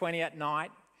 7:20 at night,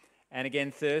 and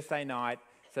again Thursday night.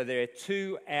 So there are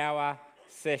 2-hour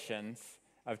sessions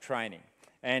of training.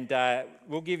 And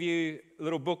we'll give you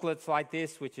little booklets like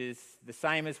this, which is the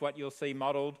same as what you'll see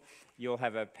modelled. You'll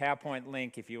have a PowerPoint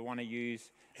link if you want to use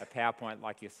a PowerPoint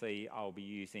like you see I'll be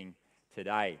using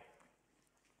today.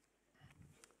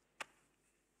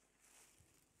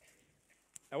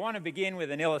 I want to begin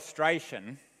with an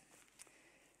illustration,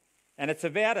 and it's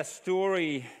about a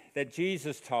story that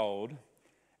Jesus told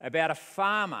about a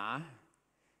farmer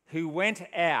who went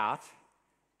out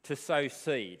to sow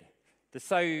seed,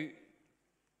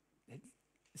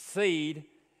 seed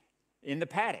in the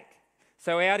paddock.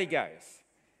 So out he goes.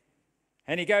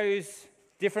 And he goes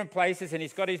different places and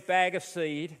he's got his bag of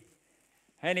seed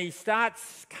and he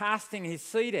starts casting his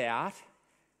seed out,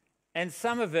 and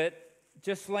some of it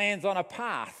just lands on a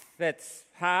path that's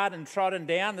hard and trodden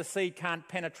down. The seed can't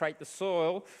penetrate the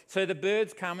soil, so the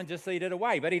birds come and just eat it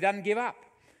away. But he doesn't give up.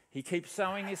 He keeps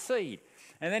sowing his seed.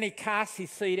 And then he casts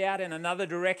his seed out in another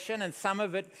direction, and some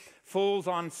of it falls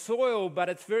on soil, but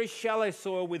it's very shallow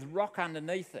soil with rock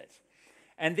underneath it.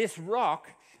 And this rock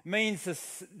means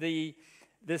the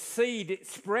seed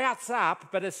sprouts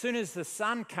up, but as soon as the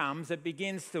sun comes, it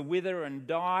begins to wither and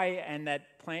die, and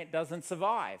that plant doesn't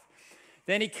survive.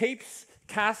 Then he keeps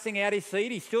casting out his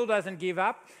seed. He still doesn't give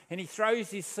up, and he throws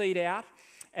his seed out.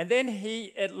 And then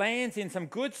it lands in some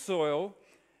good soil,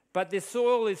 but this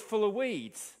soil is full of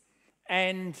weeds.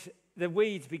 And the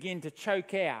weeds begin to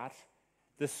choke out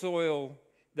the soil,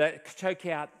 choke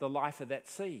out the life of that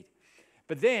seed.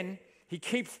 But then he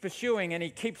keeps pursuing and he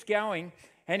keeps going,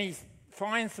 and he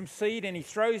finds some seed and he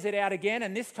throws it out again,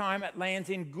 and this time it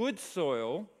lands in good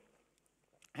soil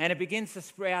and it begins to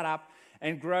sprout up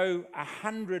and grow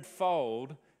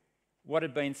 100-fold what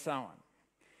had been sown.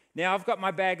 Now I've got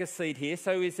my bag of seed here,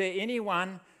 so is there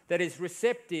anyone that is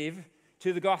receptive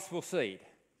to the gospel seed?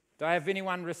 Do I have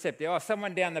anyone receptive? Oh,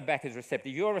 someone down the back is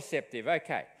receptive. You're receptive,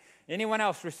 okay. Anyone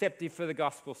else receptive for the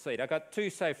gospel seed? I've got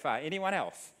 2 so far. Anyone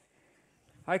else?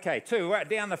 Okay, 2, right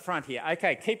down the front here.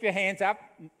 Okay, keep your hands up.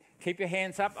 Keep your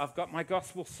hands up. I've got my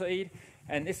gospel seed,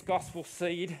 and this gospel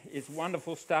seed is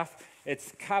wonderful stuff.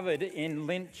 It's covered in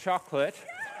Lindt chocolate.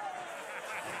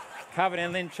 Covered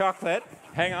in Lindt chocolate.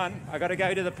 Hang on, I've got to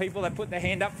go to the people that put their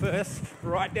hand up first.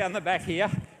 Right down the back here.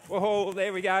 Whoa,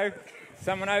 there we go.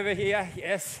 Someone over here,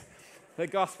 yes. The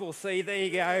gospel seed, there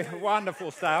you go. Wonderful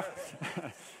stuff.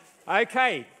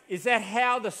 Okay, is that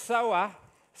how the sower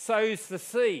sows the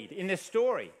seed in this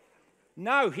story?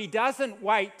 No, he doesn't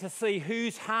wait to see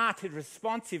whose heart is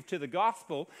responsive to the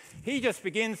gospel. He just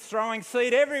begins throwing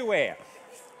seed everywhere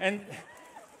and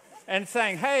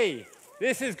saying, hey,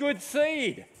 this is good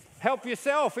seed. Help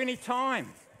yourself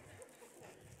anytime.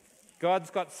 God's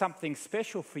got something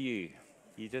special for you.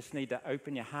 You just need to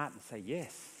open your heart and say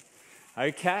yes.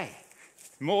 Okay,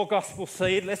 more gospel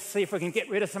seed. Let's see if we can get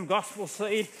rid of some gospel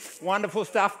seed. Wonderful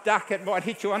stuff. Duck, it might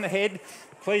hit you on the head.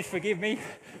 Please forgive me.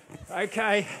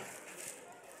 Okay.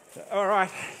 All right.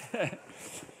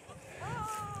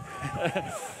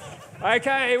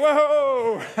 Okay,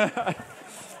 whoa.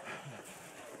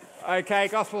 Okay,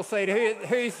 gospel seed.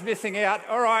 Who's missing out?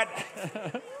 All right.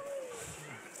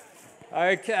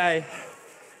 Okay.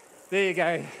 There you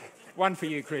go. One for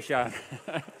you, Krishan.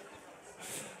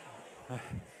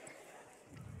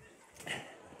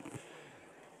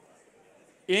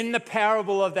 In the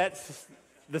parable of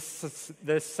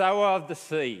the sower of the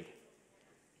seed,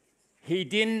 he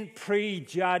didn't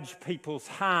prejudge people's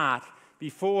heart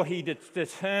before he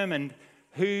determined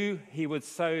who he would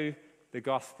sow the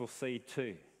gospel seed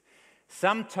to.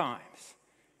 Sometimes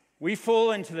we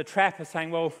fall into the trap of saying,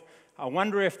 well, I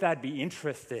wonder if they'd be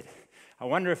interested. I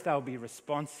wonder if they'll be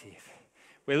responsive.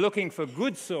 We're looking for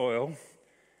good soil,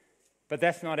 but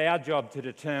that's not our job to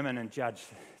determine and judge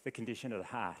the condition of the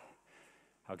heart.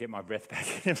 I'll get my breath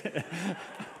back in a minute.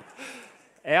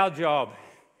 Our job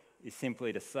is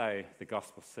simply to sow the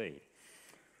gospel seed.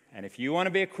 And if you want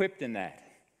to be equipped in that,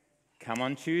 come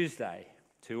on Tuesday,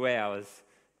 2 hours,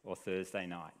 or Thursday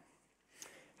night.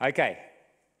 Okay,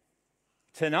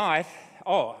 tonight,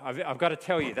 I've got to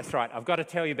tell you, that's right, I've got to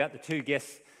tell you about the 2 guest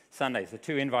Sundays, the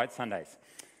 2 invite Sundays.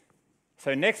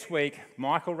 So next week,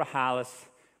 Michael Rahalis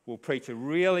will preach a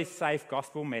really safe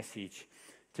gospel message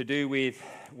to do with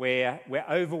where we're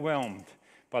overwhelmed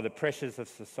by the pressures of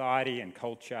society and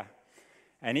culture,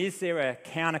 and is there a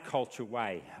counterculture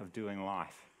way of doing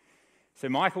life? So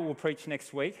Michael will preach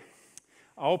next week.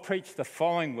 I'll preach the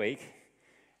following week,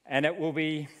 and it will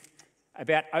be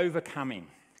about overcoming,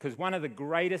 because one of the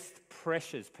greatest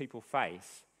pressures people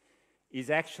face is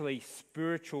actually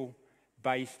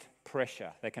spiritual-based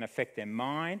pressure that can affect their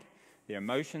mind, their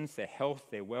emotions, their health,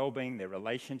 their well-being, their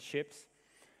relationships.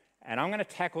 And I'm going to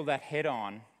tackle that head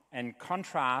on and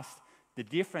contrast the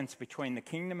difference between the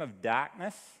kingdom of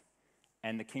darkness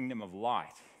and the kingdom of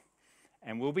light.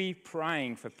 And we'll be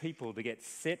praying for people to get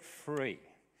set free.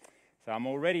 So I'm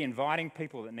already inviting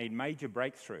people that need major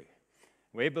breakthrough.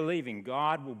 We're believing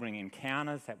God will bring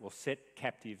encounters that will set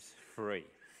captives free.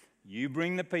 You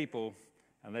bring the people,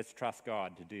 and let's trust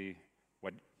God to do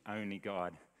what only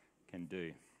God can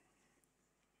do.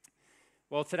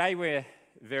 Well, today we're a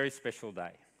very special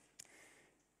day,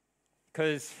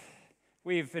 because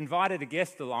we've invited a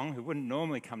guest along who wouldn't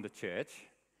normally come to church,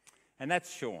 and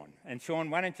that's Sean. And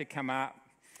Sean, why don't you come up?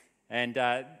 And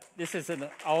this is an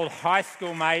old high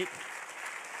school mate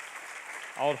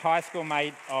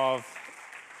of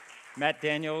Matt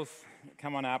Daniels.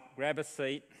 Come on up, grab a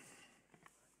seat.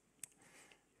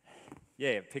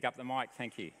 Yeah, pick up the mic,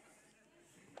 thank you.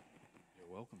 You're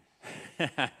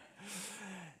welcome.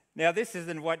 Now, this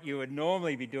isn't what you would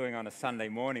normally be doing on a Sunday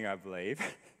morning, I believe.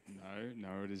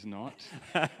 No, it is not.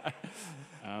 But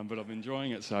I'm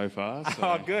enjoying it so far. So.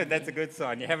 Oh, good. That's a good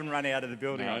sign. You haven't run out of the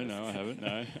building. No, I haven't.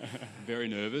 No, very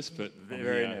nervous, but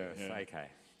very nervous. Yeah. Okay.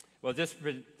 Well, just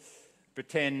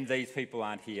pretend these people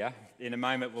aren't here. In a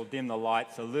moment, we'll dim the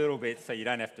lights a little bit so you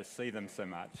don't have to see them so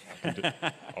much.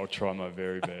 I'll try my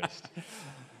very best.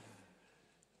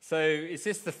 So, is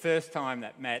this the first time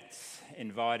that Matt's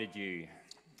invited you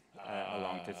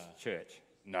along to church?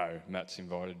 No, Matt's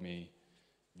invited me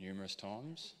numerous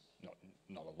times,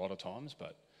 not a lot of times,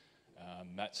 but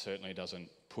Matt certainly doesn't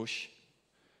push,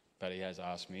 but he has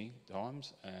asked me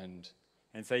times, and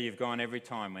so you've gone every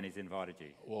time when he's invited you?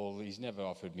 Well, he's never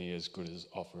offered me as good as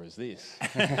offer as this.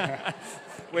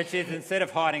 Which is, instead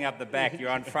of hiding up the back, you're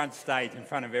on front stage in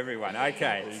front of everyone.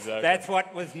 Okay, exactly. That's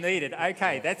what was needed.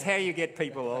 Okay, that's how you get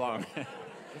people along.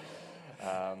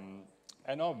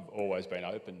 And I've always been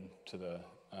open to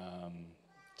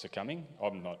to coming.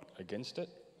 I'm not against it,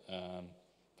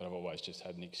 but I've always just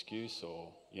had an excuse, or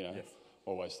yes.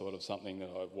 Always thought of something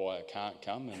why I can't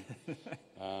come.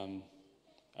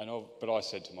 And but I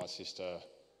said to my sister,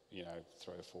 3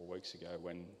 or 4 weeks ago,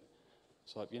 when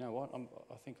it's like, you know what,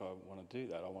 I think I want to do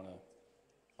that.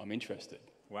 I'm interested.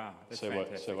 Wow, that's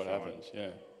fantastic. See what Sean. happens.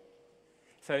 Yeah.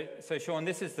 So Sean,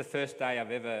 this is the first day I've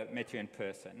ever met you in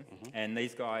person, and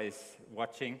these guys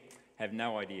watching have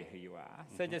no idea who you are.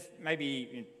 So just maybe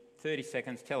in 30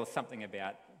 seconds, tell us something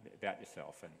about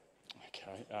yourself.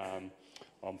 Okay.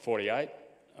 I'm 48.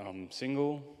 I'm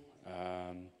single.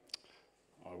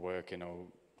 I work in a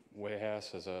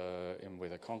warehouse with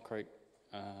a concrete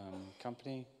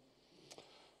company.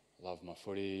 Love my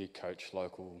footy. Coach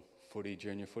local footy,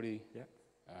 junior footy. Yep.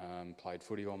 Played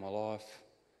footy all my life.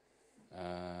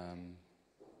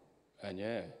 And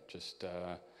just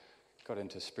got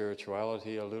into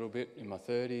spirituality a little bit in my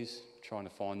 30s, trying to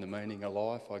find the meaning of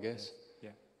life, I guess.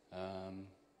 Yeah.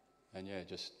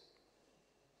 Just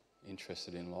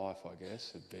interested in life, I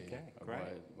guess. It'd be a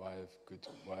good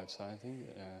way of saying things.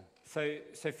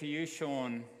 So for you,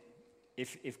 Sean,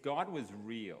 if God was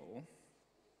real,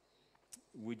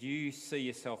 would you see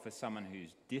yourself as someone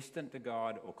who's distant to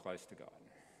God or close to God?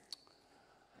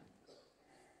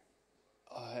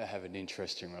 I have an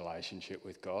interesting relationship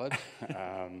with God.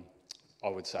 I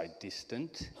would say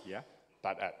distant. Yeah.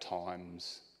 But at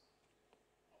times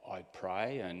I'd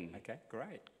pray and Okay,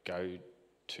 great. go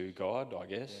to God, I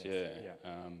guess. Yes,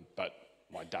 Yeah. But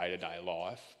my day-to-day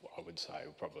life, I would say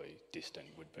probably distant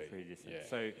would be. Pretty distant. Yeah,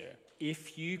 So yeah.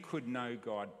 if you could know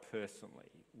God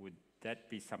personally, would that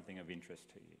be something of interest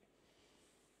to you?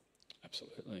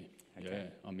 Absolutely. Okay.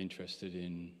 Yeah. I'm interested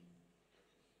in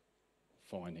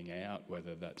finding out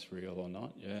whether that's real or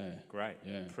not. Yeah. Great.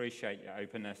 Yeah. Appreciate your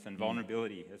openness and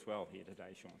vulnerability as well here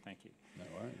today, Sean. Thank you. No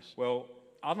worries. Well,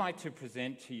 I'd like to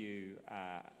present to you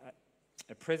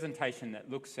a presentation that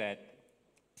looks at,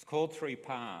 it's called 3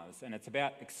 Paths, and it's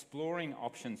about exploring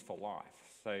options for life.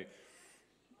 So,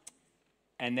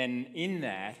 and then in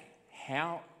that,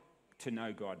 how to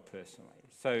know God personally.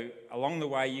 So along the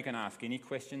way, you can ask any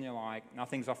question you like.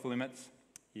 Nothing's off limits.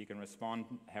 You can respond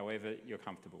however you're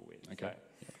comfortable with. Okay.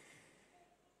 So,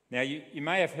 now, you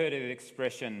may have heard of the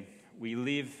expression, we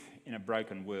live in a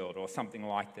broken world, or something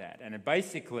like that. And it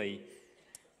basically,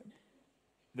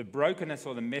 the brokenness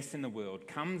or the mess in the world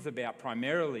comes about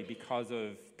primarily because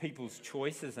of people's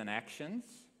choices and actions,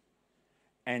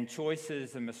 and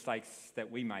choices and mistakes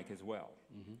that we make as well.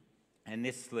 Mm-hmm. And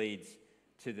this leads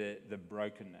to the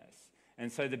brokenness.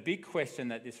 And so the big question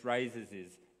that this raises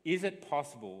is it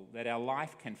possible that our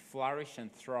life can flourish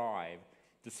and thrive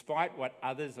despite what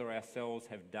others or ourselves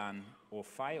have done or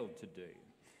failed to do?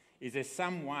 Is there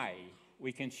some way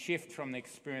we can shift from the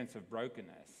experience of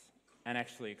brokenness and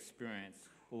actually experience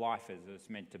life as it's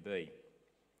meant to be?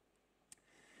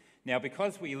 Now,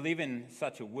 because we live in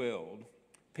such a world,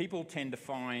 people tend to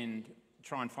try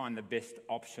and find the best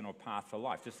option or path for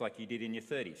life, just like you did in your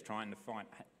 30s, trying to find,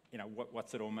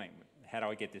 what's it all mean? How do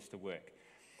I get this to work?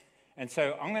 And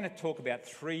so I'm going to talk about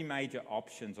 3 major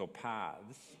options or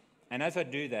paths. And as I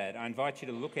do that, I invite you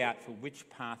to look out for which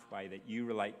pathway that you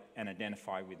relate and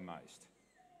identify with most.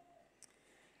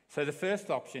 So the first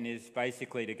option is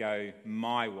basically to go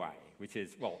my way, which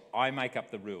is, well, I make up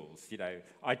the rules.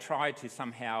 I try to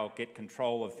somehow get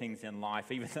control of things in life,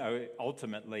 even though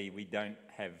ultimately we don't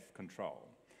have control.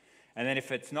 And then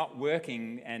if it's not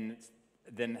working,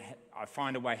 then I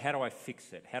find a way, how do I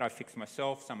fix it? How do I fix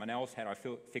myself, someone else? How do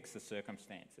I fix the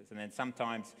circumstances? And then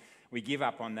sometimes we give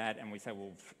up on that and we say,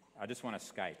 well, I just want to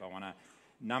escape. I want to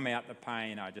numb out the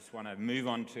pain. I just want to move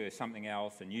on to something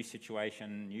else, a new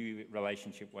situation, new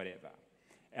relationship, whatever.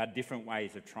 Our different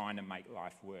ways of trying to make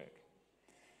life work.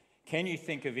 Can you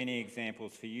think of any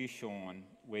examples for you, Sean,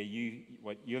 where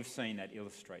what you've seen that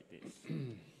illustrate this?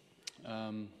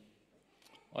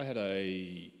 I had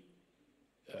a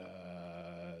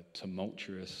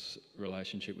tumultuous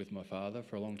relationship with my father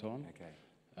for a long time. Okay.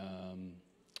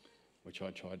 Which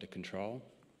I tried to control.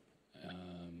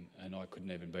 And I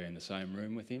couldn't even be in the same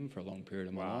room with him for a long period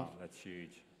of my life. Wow, that's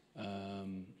huge.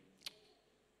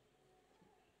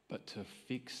 But to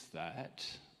fix that,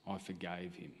 I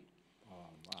forgave him. Oh,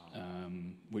 wow.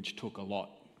 Which took a lot.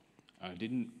 At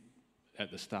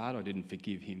the start, I didn't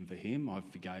forgive him for him, I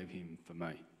forgave him for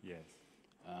me. Yes.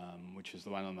 Which is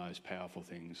one of the most powerful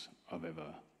things I've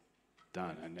ever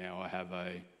done. And now I have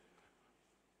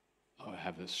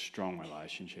a strong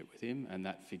relationship with him, and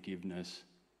that forgiveness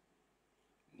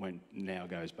now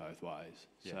goes both ways.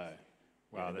 Yes. So,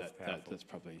 wow, that's powerful. That's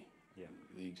probably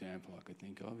the example I could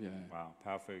think of. Yeah. Wow,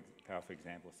 powerful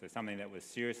example. So something that was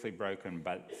seriously broken,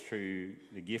 but through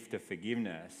the gift of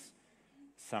forgiveness,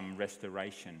 some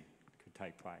restoration could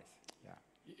take place. Yeah.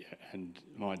 Yeah, and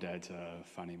my dad's a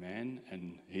funny man,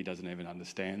 and he doesn't even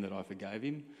understand that I forgave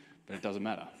him, but it doesn't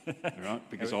matter, right?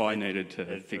 Because I needed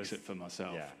to fix it for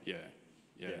myself. Yeah,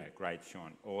 great,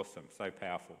 Sean. Awesome, so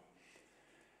powerful.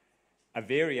 A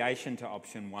variation to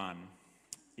option 1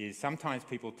 is sometimes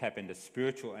people tap into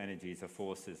spiritual energies or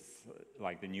forces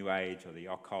like the New Age or the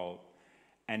occult,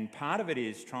 and part of it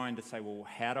is trying to say, well,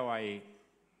 how do I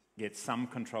get some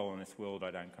control in this world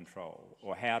I don't control?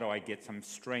 Or how do I get some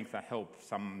strength or help,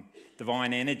 some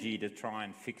divine energy to try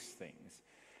and fix things?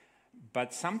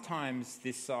 But sometimes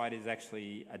this side is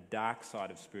actually a dark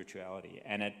side of spirituality,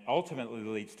 and it ultimately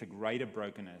leads to greater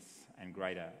brokenness and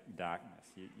greater darkness.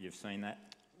 You've seen that?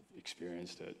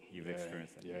 Experienced it. You've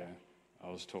experienced it. Yeah. I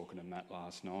was talking to Matt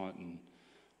last night, and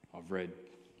I've read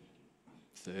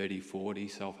 30, 40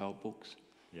 self-help books.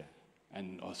 Yeah.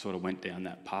 And I sort of went down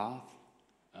that path.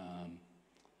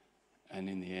 And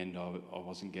in the end, I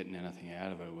wasn't getting anything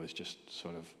out of it. It was just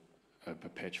sort of a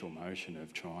perpetual motion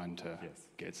of trying to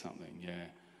get something,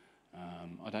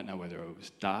 I don't know whether it was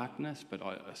darkness, but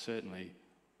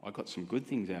I got some good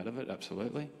things out of it,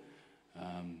 absolutely.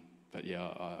 But yeah,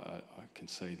 I can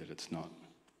see that it's not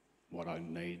what I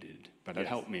needed, but it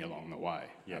helped me along the way.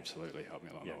 Absolutely helped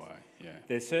me along the way. Yeah.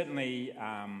 There's certainly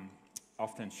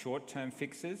often short-term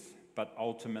fixes, but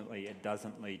ultimately it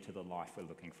doesn't lead to the life we're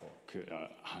looking for.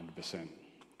 100%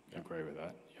 agree with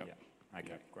that. Yep. Yeah.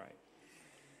 Okay, great.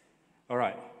 All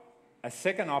right. A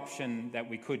second option that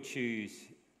we could choose,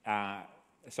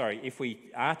 if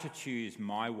we are to choose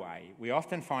my way, we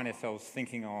often find ourselves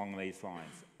thinking along these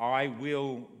lines. I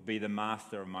will be the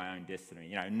master of my own destiny.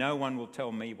 You know, no one will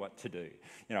tell me what to do.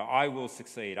 You know, I will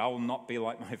succeed. I will not be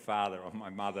like my father or my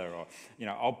mother, or, you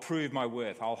know, I'll prove my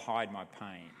worth. I'll hide my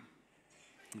pain.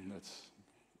 That's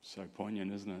so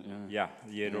poignant, isn't it? Yeah,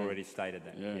 you'd already stated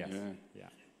that. Yeah, yes. yeah.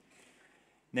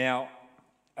 Now,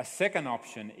 a second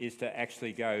option is to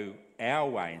actually go our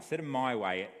way. Instead of my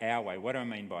way, our way. What do I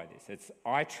mean by this? It's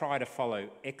I try to follow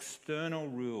external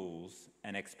rules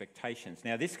and expectations.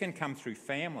 Now, this can come through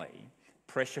family,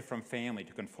 pressure from family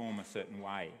to conform a certain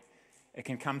way. It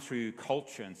can come through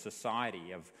culture and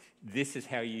society of this is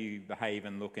how you behave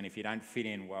and look, and if you don't fit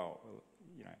in, well,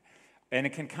 you know. And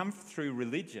it can come through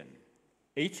religion.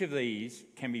 Each of these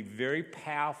can be very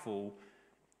powerful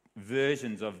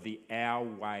versions of the our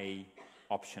way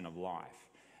option of life.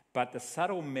 But the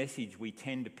subtle message we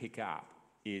tend to pick up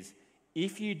is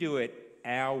if you do it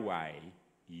our way,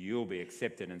 you'll be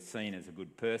accepted and seen as a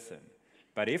good person.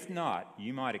 But if not,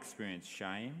 you might experience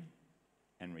shame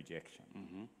and rejection.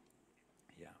 Mm-hmm.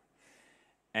 Yeah.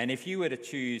 And if you were to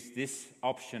choose this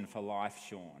option for life,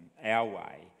 Sean, our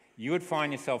way, you would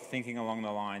find yourself thinking along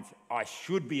the lines, I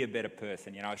should be a better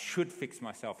person, you know, I should fix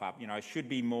myself up, you know, I should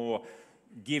be more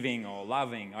giving or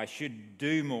loving, I should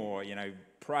do more, you know,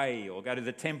 pray or go to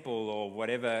the temple or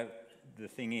whatever the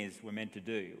thing is we're meant to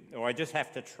do, or I just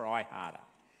have to try harder.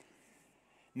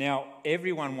 Now,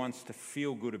 everyone wants to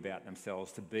feel good about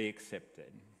themselves, to be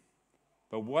accepted,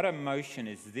 but what emotion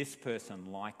is this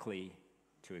person likely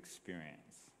to experience?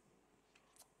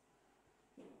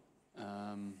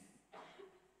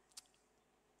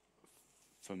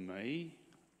 For me,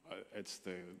 it's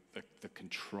the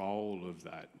control of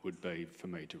that would be for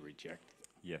me to reject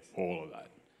all of that.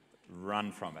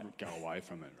 Run from it. Go away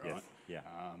from it, right? Yes.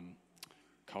 Yeah.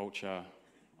 Culture,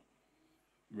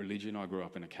 religion. I grew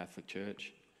up in a Catholic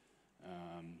church.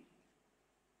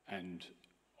 And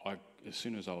as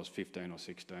soon as I was 15 or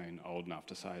 16, old enough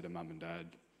to say to mum and dad,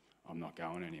 I'm not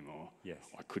going anymore. Yes.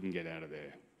 I couldn't get out of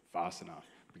there fast enough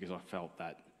because I felt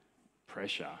that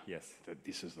pressure that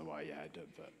this is the way you had to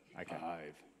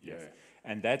behave. Yes.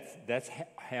 And that's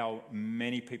how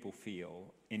many people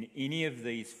feel in any of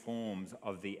these forms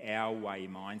of the our way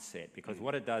mindset, because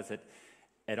what it does,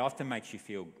 it often makes you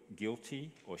feel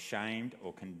guilty or shamed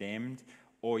or condemned,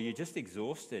 or you're just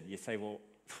exhausted. You say, well,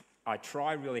 I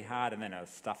try really hard and then I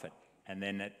stuff it. And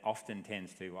then it often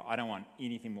tends to, well, I don't want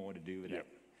anything more to do with it.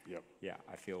 Yep. Yeah,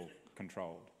 I feel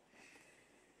controlled.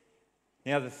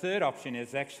 Now, the third option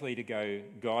is actually to go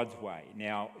God's way.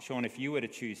 Now, Sean, if you were to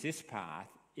choose this path,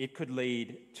 it could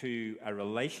lead to a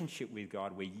relationship with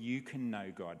God where you can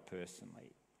know God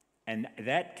personally. And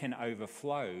that can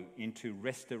overflow into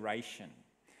restoration.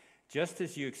 Just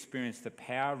as you experienced the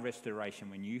power of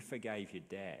restoration when you forgave your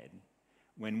dad,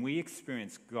 when we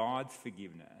experience God's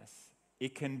forgiveness,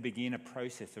 it can begin a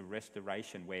process of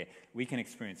restoration where we can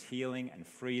experience healing and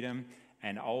freedom,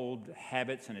 and old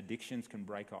habits and addictions can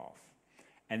break off.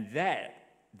 And that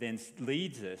then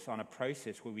leads us on a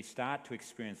process where we start to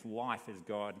experience life as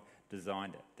God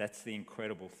designed it. That's the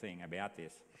incredible thing about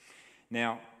this.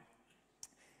 Now,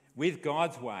 with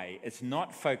God's way, it's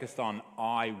not focused on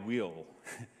I will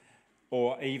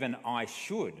or even I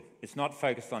should. It's not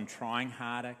focused on trying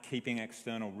harder, keeping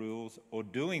external rules, or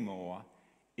doing more.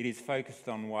 It is focused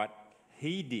on what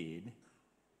He did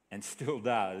and still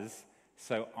does,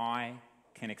 so I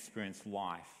can experience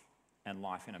life and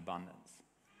life in abundance.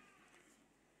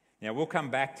 Now, we'll come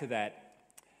back to that,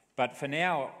 but for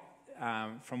now,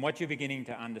 from what you're beginning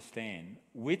to understand,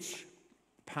 which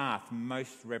path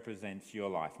most represents your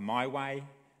life? My way,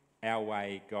 our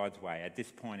way, God's way, at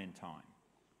this point in time?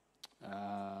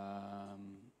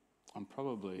 I'm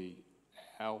probably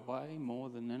our way more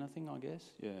than anything, I guess.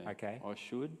 Yeah. Okay. I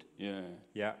should. Yeah.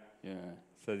 Yeah. Yeah.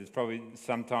 So there's probably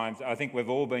sometimes, I think we've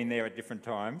all been there at different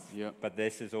times, Yep. but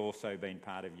this has also been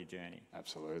part of your journey.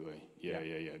 Absolutely. Yeah.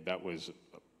 That was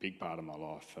a big part of my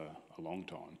life for a long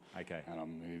time. Okay. And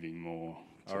I'm moving more.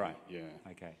 All right. Yeah.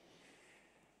 Okay.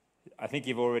 I think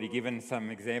you've already given some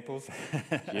examples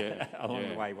Yeah. along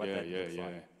the way what that looks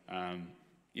like.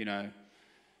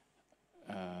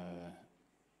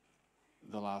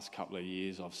 The last couple of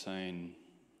years I've seen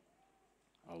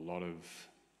a lot of,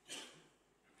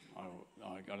 I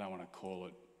don't want to call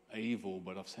it evil,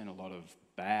 but I've seen a lot of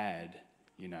bad,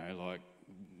 like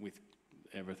with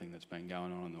everything that's been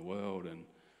going on in the world, and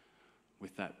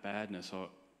with that badness,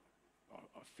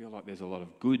 I feel like there's a lot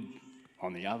of good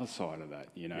on the other side of that,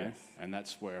 you know, Yes. and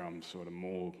that's where I'm sort of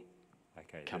more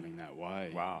coming that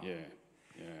way. Wow. Yeah.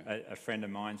 A friend of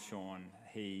mine, Sean,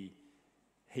 he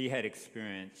had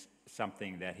experienced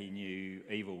something that he knew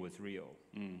evil was real.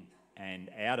 And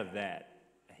out of that,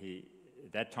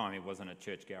 at that time he wasn't a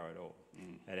churchgoer at all.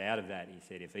 And out of that, he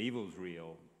said, if evil's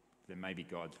real, then maybe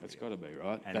God's real. That's got to be,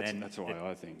 right? And that's the way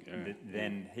I think. Yeah.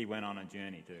 Then he went on a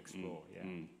journey to explore.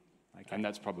 Okay. And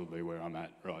that's probably where I'm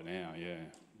at right now,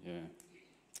 yeah.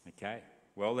 Okay.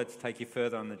 Well, let's take you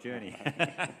further on the journey.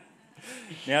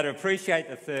 Now, to appreciate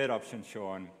the third option,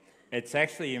 Sean, it's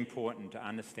actually important to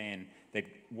understand that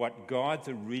what God's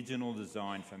original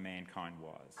design for mankind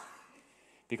was.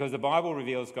 Because the Bible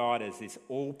reveals God as this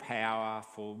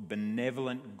all-powerful,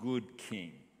 benevolent, good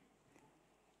king.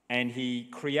 And he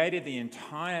created the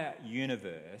entire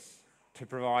universe to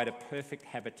provide a perfect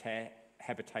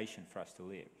habitation for us to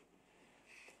live.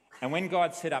 And when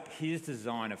God set up his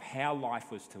design of how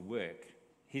life was to work,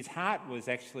 his heart was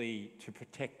actually to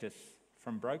protect us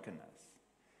from brokenness.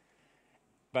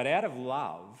 But out of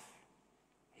love,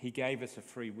 he gave us a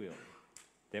free will,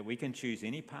 that we can choose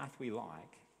any path we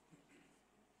like,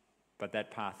 but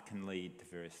that path can lead to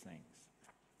various things.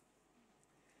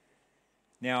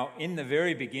 Now, in the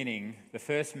very beginning, the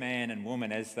first man and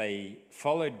woman, as they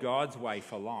followed God's way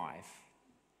for life,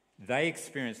 they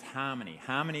experienced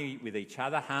harmony with each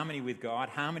other, harmony with God,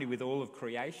 harmony with all of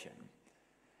creation.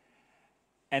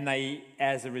 And they,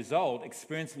 as a result,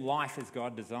 experienced life as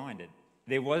God designed it.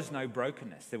 There was no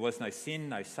brokenness. There was no sin,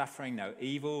 no suffering, no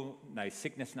evil, no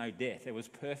sickness, no death. It was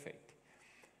perfect.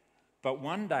 But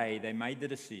one day they made the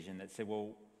decision that said, well,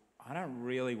 I don't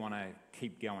really want to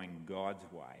keep going God's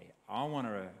way. I want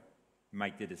to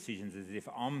make the decisions as if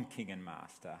I'm king and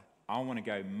master. I want to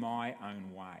go my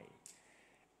own way.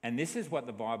 And this is what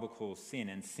the Bible calls sin,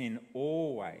 and sin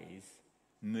always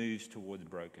moves towards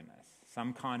brokenness,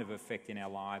 some kind of effect in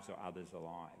our lives or others'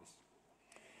 lives.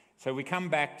 So we come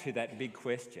back to that big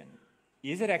question.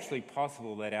 Is it actually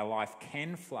possible that our life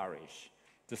can flourish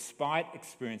despite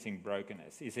experiencing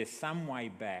brokenness? Is there some way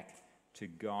back to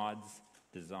God's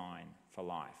design for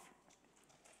life?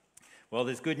 Well,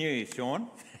 there's good news, Sean.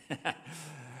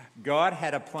 God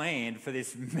had a plan for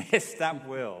this messed up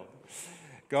world.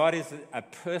 God is a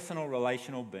personal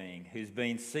relational being who's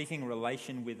been seeking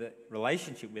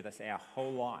relationship with us our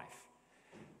whole life.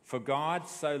 For God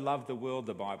so loved the world,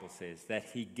 the Bible says, that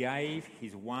he gave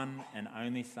his one and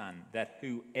only Son, that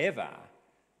whoever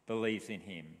believes in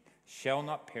him shall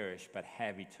not perish but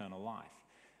have eternal life.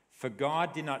 For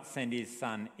God did not send his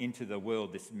Son into the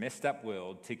world, this messed up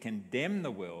world, to condemn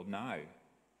the world, no,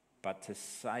 but to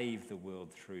save the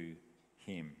world through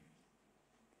him.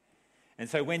 And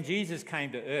so when Jesus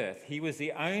came to earth, he was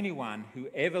the only one who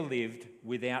ever lived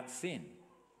without sin.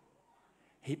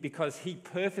 Because he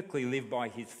perfectly lived by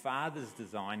his Father's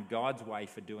design, God's way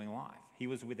for doing life. He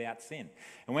was without sin.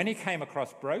 And when he came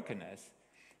across brokenness,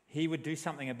 he would do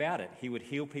something about it. He would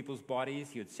heal people's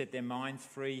bodies. He would set their minds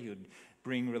free. He would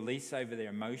bring release over their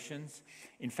emotions.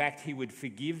 In fact, he would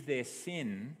forgive their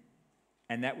sin,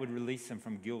 and that would release them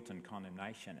from guilt and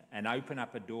condemnation and open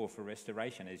up a door for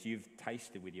restoration, as you've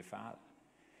tasted with your Father.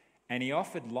 And he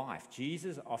offered life.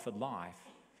 Jesus offered life,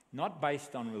 not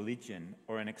based on religion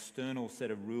or an external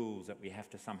set of rules that we have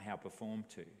to somehow perform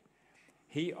to.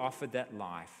 He offered that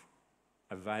life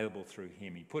available through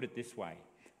him. He put it this way: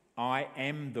 I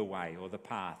am the way, or the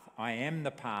path. I am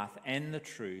the path and the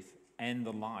truth and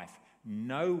the life.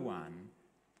 No one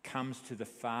comes to the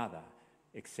Father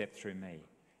except through me.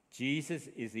 Jesus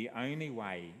is the only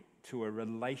way to a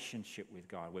relationship with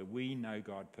God, where we know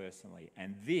God personally.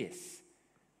 And this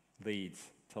leads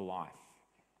to life.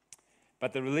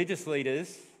 But the religious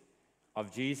leaders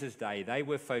of Jesus' day, they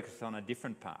were focused on a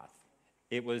different path.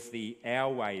 It was our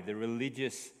way, the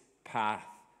religious path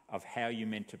of how you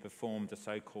meant to perform to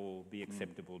so-called be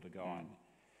acceptable to God.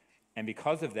 And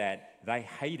because of that, they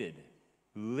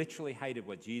literally hated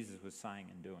what Jesus was saying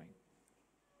and doing.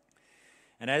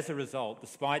 And as a result,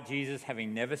 despite Jesus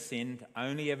having never sinned,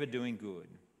 only ever doing good,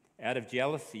 out of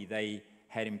jealousy, they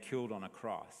had him killed on a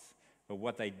cross. But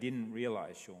what they didn't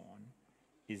realise, Sean,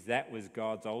 is that was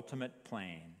God's ultimate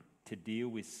plan to deal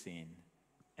with sin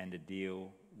and to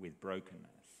deal with brokenness.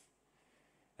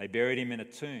 They buried him in a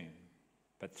tomb,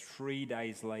 but 3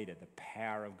 days later, the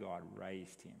power of God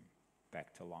raised him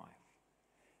back to life.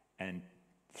 And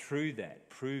through that,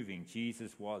 proving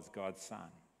Jesus was God's Son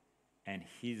and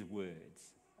his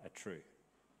words are true.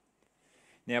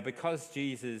 Now, because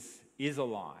Jesus is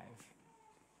alive,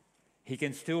 he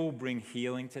can still bring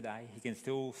healing today. He can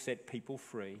still set people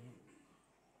free.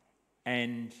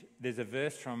 And there's a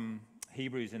verse from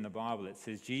Hebrews in the Bible, it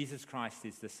says Jesus Christ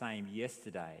is the same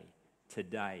yesterday,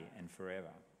 today, and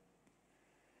forever.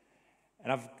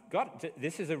 And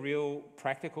this is a real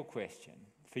practical question.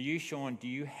 For you, Sean, do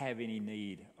you have any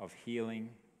need of healing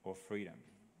or freedom?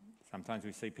 Sometimes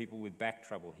we see people with back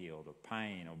trouble healed, or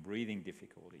pain, or breathing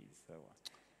difficulties. So,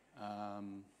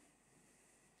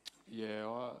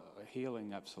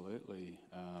 healing, absolutely.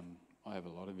 I have a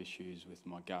lot of issues with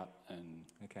my gut and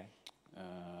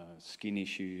skin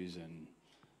issues, and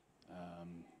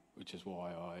which is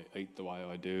why I eat the way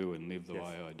I do and live the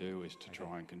way I do, is to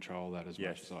try and control that as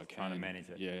much as I can. Trying to manage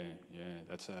it. Yeah.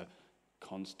 That's a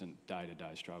constant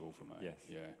day-to-day struggle for me. Yes.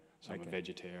 Yeah. So I'm a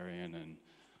vegetarian and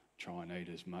try and eat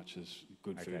as much as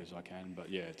good food as I can. But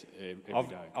yeah, it's every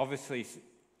day. Obviously,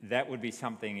 that would be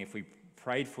something, if we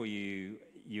prayed for you,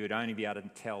 you would only be able to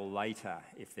tell later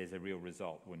if there's a real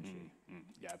result, wouldn't you?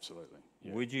 Yeah, absolutely.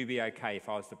 Yeah. Would you be okay if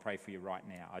I was to pray for you right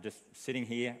now? Sitting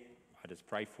here, I just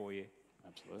pray for you.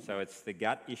 Absolutely. So it's the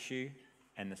gut issue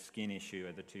and the skin issue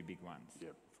are the two big ones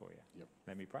for you. Yep.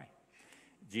 Let me pray.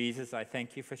 Jesus, I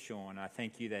thank you for Sean. I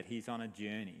thank you that he's on a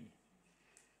journey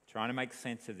trying to make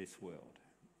sense of this world.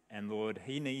 And Lord,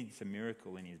 he needs a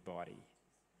miracle in his body.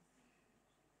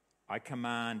 I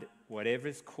command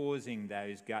whatever's causing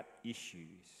those gut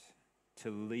issues to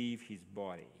leave his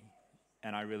body.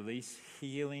 And I release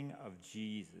healing of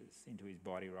Jesus into his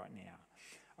body right now.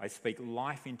 I speak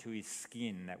life into his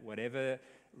skin, that whatever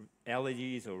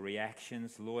allergies or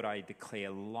reactions, Lord, I declare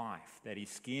life, that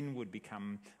his skin would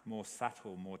become more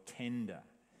subtle, more tender,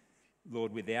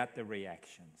 Lord, without the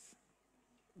reactions.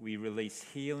 We release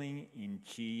healing in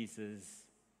Jesus'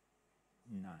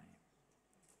 name.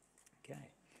 Okay.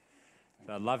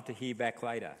 So I'd love to hear back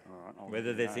later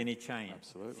whether there's any change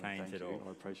at all.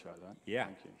 I appreciate that. Yeah.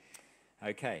 Thank you.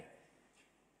 Okay.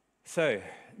 So,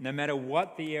 no matter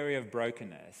what the area of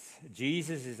brokenness,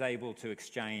 Jesus is able to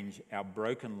exchange our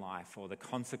broken life or the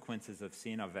consequences of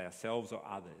sin of ourselves or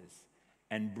others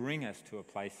and bring us to a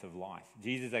place of life.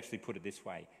 Jesus actually put it this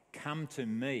way: come to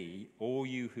me, all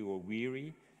you who are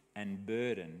weary and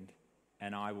burdened,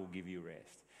 and I will give you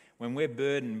rest. When we're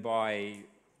burdened by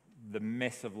the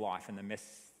mess of life and the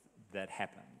mess that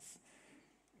happens,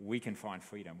 we can find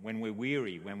freedom. When we're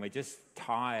weary, when we're just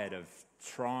tired of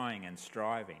trying and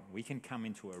striving, we can come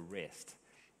into a rest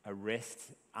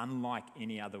unlike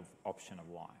any other option of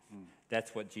life.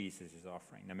 That's what Jesus is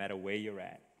offering, no matter where you're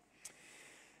at.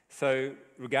 So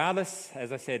regardless,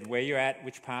 as I said, where you're at,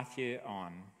 which path you're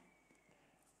on,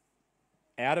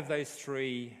 out of those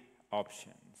three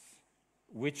options,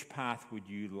 which path would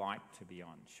you like to be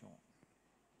on, Sean?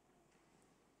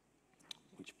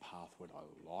 Which path would I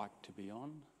like to be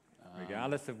on?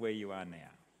 Regardless of where you are now.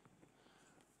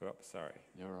 Oh, sorry.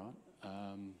 You're right.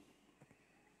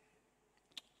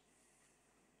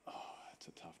 That's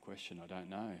a tough question. I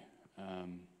don't know.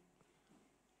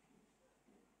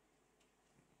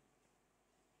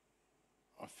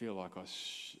 I feel like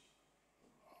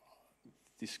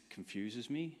this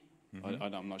confuses me. Mm-hmm.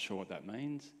 I'm not sure what that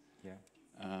means. Yeah.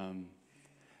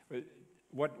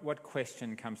 What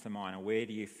question comes to mind, or where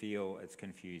do you feel it's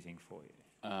confusing for you?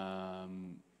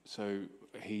 So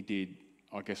he did.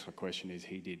 I guess the question is,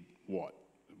 he did what?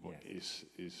 What is?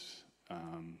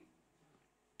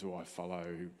 Do I follow?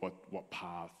 What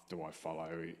path do I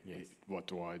follow? Yes.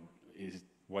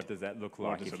 What does that look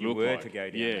like if you were to go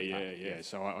down that path? Yeah.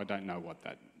 So I don't know what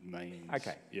that means.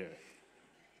 Okay. Yeah.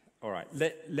 All right.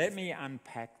 Let me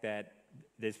unpack that.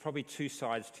 There's probably two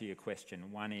sides to your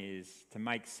question. One is to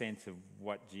make sense of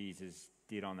what Jesus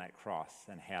did on that cross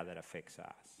and how that affects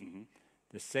us. Mm-hmm.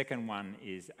 The second one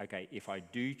is, okay, if I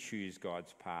do choose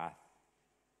God's path,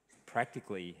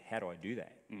 practically, how do I do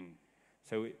that?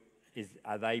 So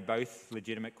are they both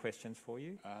legitimate questions for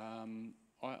you?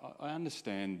 I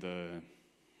understand the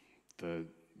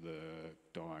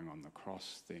dying on the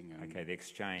cross thing. And okay, the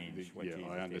exchange. Jesus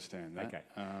I understand did. that.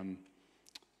 Okay.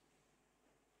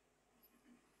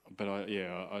 But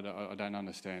I don't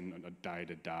understand day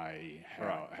to day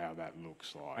how that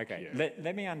looks like. Okay, yeah.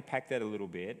 let me unpack that a little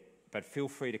bit, but feel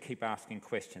free to keep asking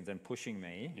questions and pushing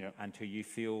me until you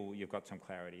feel you've got some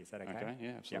clarity. Is that okay? Okay,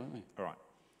 yeah, absolutely. Yep. All right.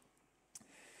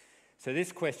 So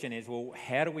this question is, well,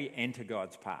 how do we enter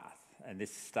God's path? And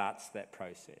this starts that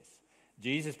process.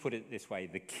 Jesus put it this way: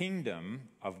 the kingdom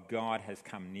of God has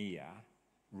come near.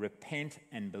 Repent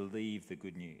and believe the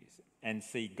good news. And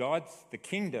see, the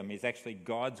kingdom is actually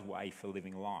God's way for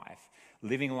living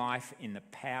life in the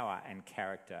power and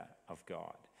character of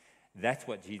God. That's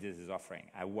what Jesus is offering,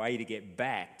 a way to get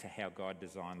back to how God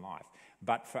designed life.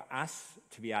 But for us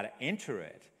to be able to enter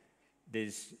it,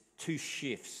 there's two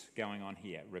shifts going on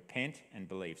here: repent and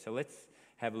believe. So let's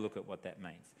have a look at what that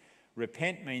means.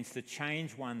 Repent means to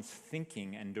change one's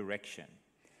thinking and direction.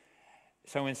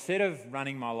 So instead of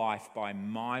running my life by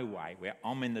my way, where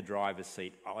I'm in the driver's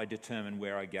seat, I determine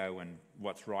where I go and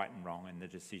what's right and wrong and the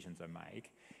decisions I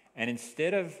make, and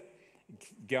instead of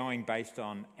going based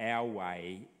on our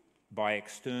way by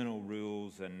external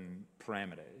rules and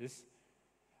parameters,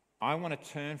 I want to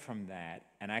turn from that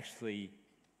and actually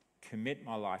commit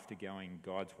my life to going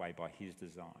God's way by his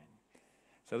design.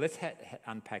 So let's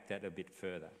unpack that a bit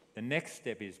further. The next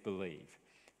step is believe,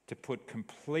 to put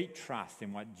complete trust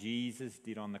in what Jesus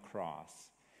did on the cross,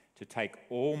 to take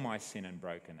all my sin and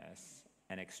brokenness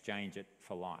and exchange it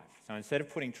for life. So instead of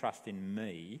putting trust in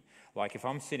me, like if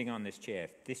I'm sitting on this chair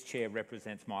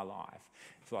represents my life.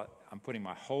 It's like I'm putting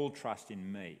my whole trust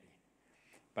in me.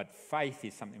 But faith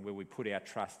is something where we put our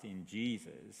trust in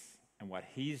Jesus and what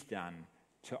he's done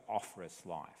to offer us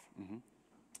life. Mm-hmm.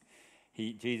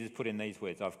 Jesus put in these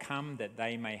words, I've come that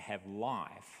they may have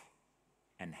life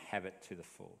and have it to the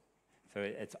full. So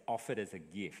it's offered as a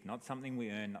gift, not something we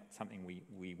earn, not something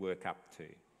we work up to.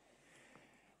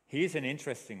 Here's an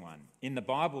interesting one. In the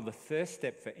Bible, the first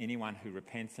step for anyone who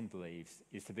repents and believes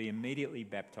is to be immediately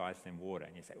baptized in water.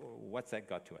 And you say, well, what's that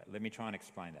got to it? Let me try and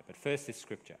explain that. But first, this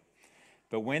scripture.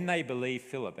 But when they believed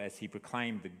Philip as he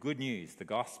proclaimed the good news, the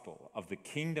gospel of the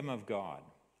kingdom of God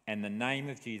and the name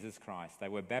of Jesus Christ, they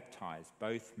were baptized,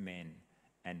 both men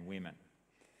and women.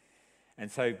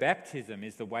 And so baptism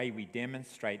is the way we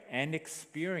demonstrate and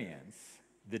experience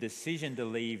the decision to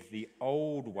leave the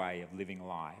old way of living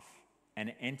life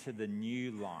and enter the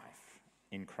new life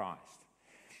in Christ.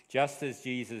 Just as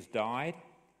Jesus died,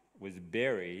 was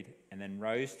buried, and then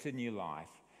rose to new life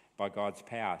by God's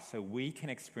power, so we can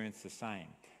experience the same.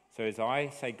 So as I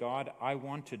say, God, I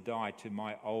want to die to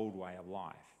my old way of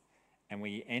life, and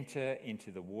we enter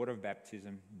into the water of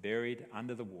baptism, buried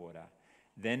under the water,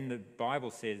 then the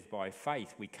Bible says by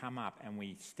faith we come up and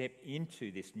we step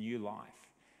into this new life,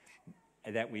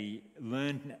 that we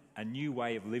learn a new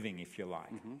way of living, if you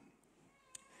like. Mm-hmm.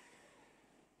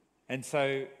 And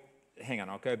so, hang on,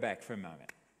 I'll go back for a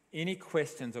moment. Any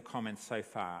questions or comments so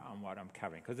far on what I'm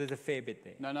covering? Because there's a fair bit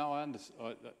there. No, I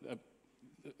understand.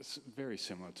 It's very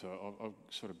similar to, I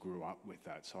sort of grew up with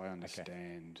that, so I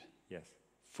understand. Yes.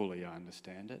 Fully I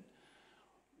understand it.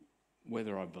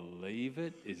 Whether I believe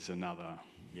it is another,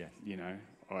 you know,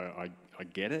 I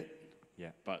get it,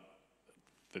 but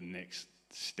the next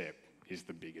step is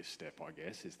the biggest step, I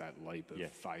guess, is that leap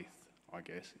of faith, I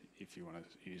guess, if you want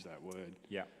to use that word.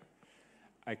 Yeah.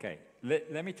 Okay,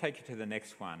 let me take you to the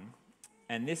next one.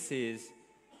 And this is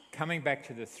coming back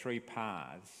to the three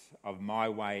paths of my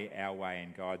way, our way,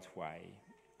 and God's way.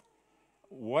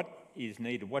 What is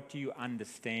needed? What do you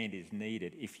understand is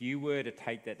needed if you were to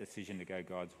take that decision to go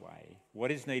God's way?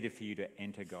 What is needed for you to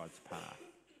enter God's path?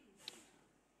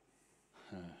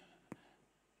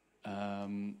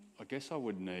 I guess I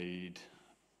would need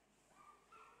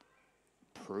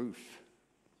proof,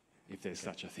 if there's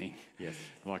such a thing. Yes.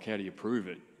 Like, how do you prove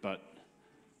it? But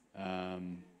I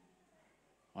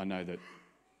know that,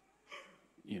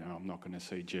 you know, I'm not going to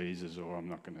see Jesus or I'm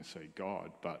not going to see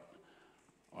God, but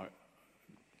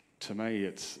to me,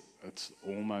 it's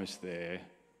almost there,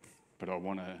 but I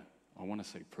want to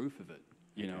see proof of it.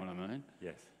 You know what I mean?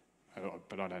 Yes.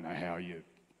 But I don't know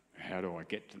how do I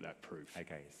get to that proof?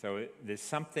 Okay, so there's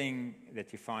something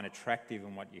that you find attractive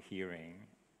in what you're hearing,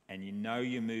 and you know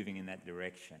you're moving in that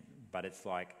direction, but it's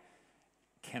like,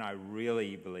 can I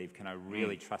really believe? Can I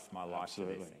really trust my life to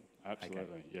this thing?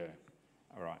 Absolutely, yeah.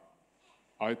 All right.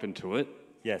 Open to it.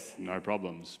 Yes. No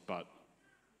problems, but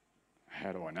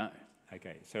how do I know?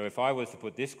 Okay, so if I was to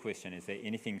put this question, is there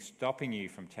anything stopping you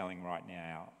from telling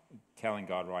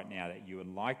God right now that you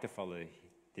would like to follow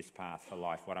this path for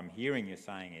life? What I'm hearing you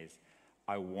saying is,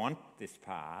 I want this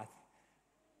path,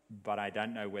 but I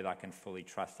don't know whether I can fully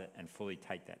trust it and fully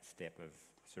take that step of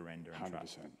surrender and 100%.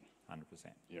 trust. 100%.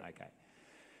 Yep. Okay.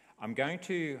 I'm going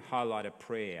to highlight a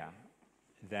prayer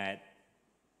that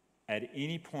at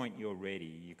any point you're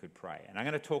ready, you could pray. And I'm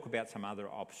going to talk about some other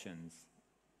options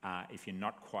if you're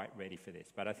not quite ready for this.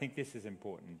 But I think this is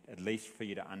important, at least for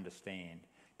you to understand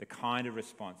the kind of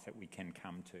response that we can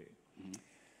come to. Mm-hmm.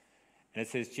 And it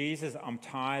says, Jesus, I'm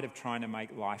tired of trying to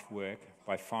make life work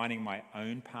by finding my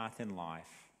own path in life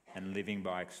and living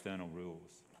by external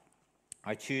rules.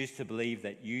 I choose to believe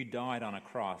that you died on a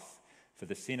cross for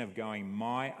the sin of going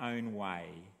my own way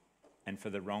and for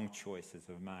the wrong choices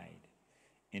I've made.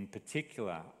 In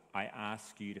particular, I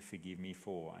ask you to forgive me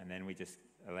for, and then we just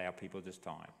allow people just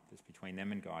time, just between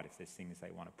them and God, if there's things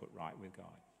they want to put right with God.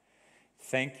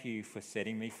 Thank you for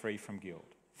setting me free from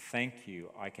guilt. Thank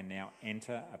you, I can now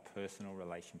enter a personal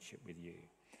relationship with you.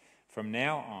 From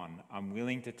now on, I'm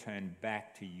willing to turn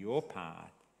back to your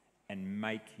path and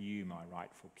make you my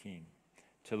rightful king,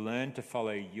 to learn to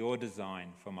follow your design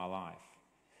for my life.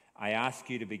 I ask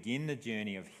you to begin the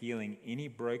journey of healing any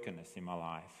brokenness in my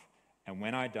life, and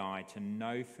when I die, to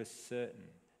know for certain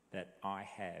that I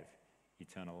have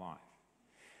eternal life.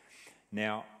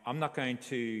 Now, I'm not going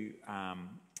to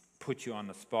put you on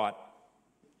the spot,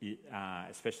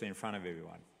 especially in front of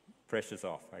everyone. Pressure's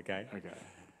off, okay? Okay.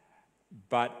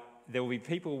 But there will be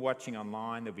people watching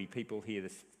online, there'll be people here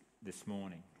this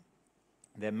morning.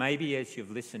 There may be, as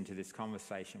you've listened to this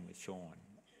conversation with Sean,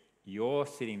 you're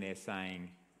sitting there saying,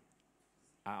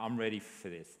 I'm ready for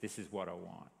this. This is what I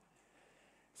want.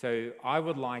 So I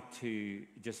would like to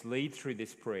just lead through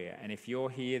this prayer. And if you're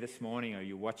here this morning or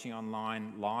you're watching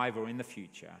online, live or in the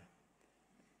future,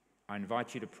 I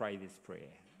invite you to pray this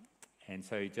prayer. And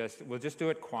so we'll just do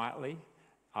it quietly.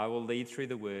 I will lead through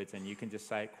the words and you can just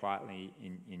say it quietly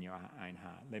in your own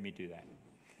heart. Let me do that.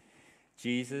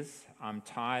 Jesus, I'm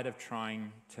tired of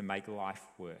trying to make life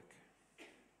work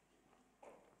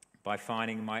by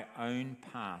finding my own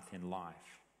path in life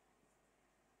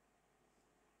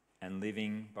and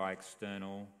living by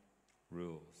external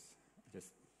rules.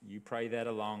 Just you pray that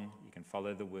along. You can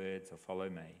follow the words or follow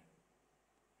me.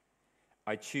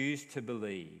 I choose to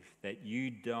believe that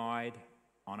you died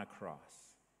on a cross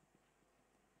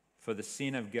for the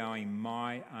sin of going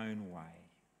my own way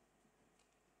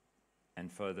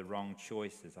and for the wrong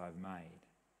choices I've made.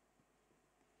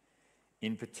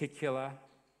 In particular,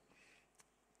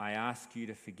 I ask you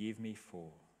to forgive me for,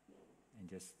 and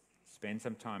just spend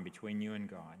some time between you and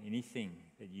God, anything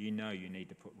that you know you need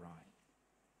to put right.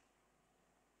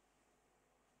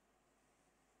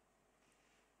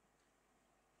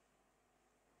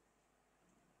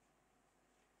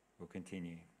 We'll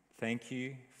continue. Thank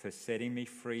you for setting me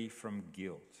free from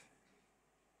guilt.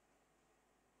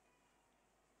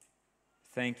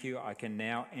 Thank you, I can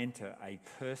now enter a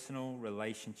personal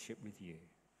relationship with you.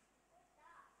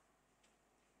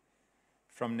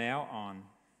 From now on,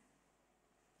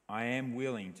 I am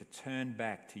willing to turn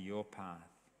back to your path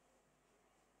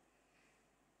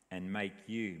and make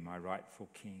you my rightful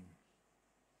king,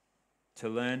 to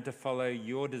learn to follow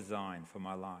your design for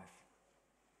my life.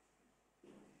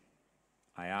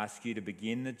 I ask you to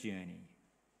begin the journey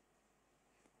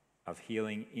of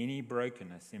healing any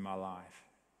brokenness in my life.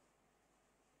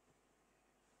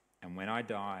 And when I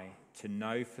die, to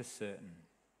know for certain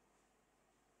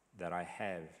that I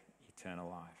have eternal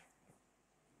life.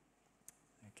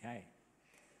 Okay.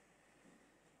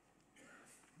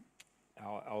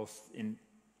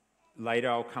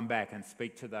 Later I'll come back and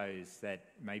speak to those that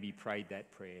maybe prayed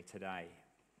that prayer today.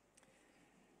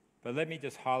 But let me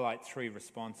just highlight 3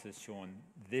 responses, Sean.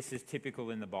 This is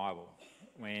typical in the Bible.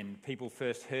 When people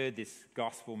first heard this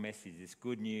gospel message, this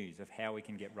good news of how we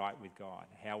can get right with God,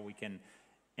 how we can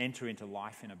enter into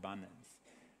life in abundance,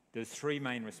 there's 3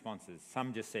 main responses.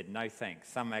 Some just said, no thanks.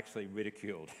 Some actually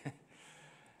ridiculed.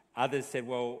 Others said,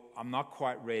 well, I'm not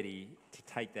quite ready to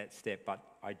take that step, but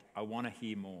I want to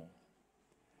hear more.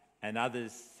 And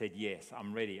others said, yes,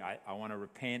 I'm ready. I want to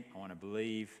repent. I want to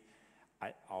believe.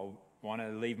 I want to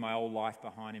leave my old life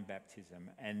behind in baptism.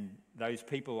 And those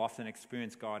people often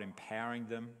experience God empowering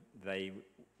them. They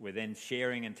were then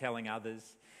sharing and telling others.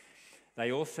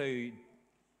 They also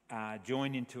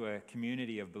join into a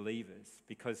community of believers,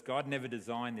 because God never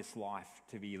designed this life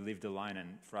to be lived alone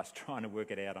and for us trying to work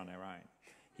it out on our own.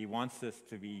 He wants us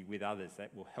to be with others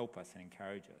that will help us and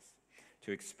encourage us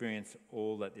to experience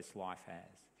all that this life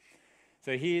has.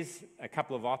 So here's a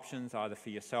couple of options, either for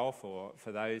yourself or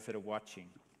for those that are watching.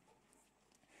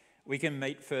 We can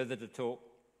meet further to talk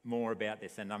more about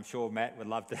this, and I'm sure Matt would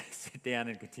love to sit down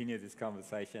and continue this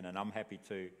conversation, and I'm happy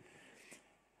to.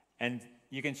 And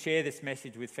you can share this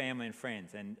message with family and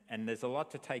friends, and there's a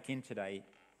lot to take in today,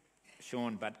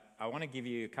 Sean, but I want to give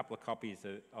you a couple of copies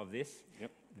of this.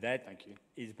 Yep. That Thank you.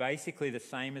 is basically the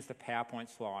same as the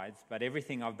PowerPoint slides, but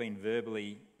everything I've been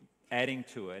verbally adding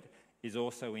to it is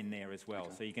also in there as well.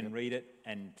 Okay. So you can read it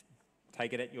and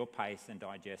take it at your pace and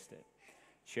digest it.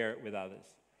 Share it with others.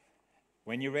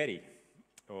 When you're ready,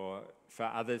 or for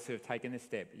others who have taken this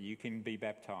step, you can be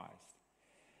baptized.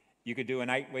 You could do an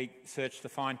 8-week Search to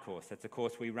Find course. That's a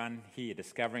course we run here,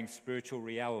 Discovering Spiritual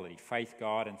Reality, Faith,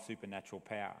 God and Supernatural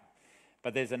Power.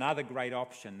 But there's another great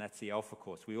option, that's the Alpha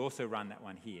course. We also run that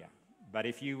one here. But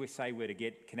if you say were to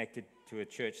get connected to a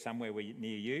church somewhere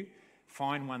near you,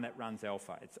 find one that runs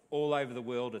Alpha. It's all over the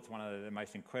world. It's one of the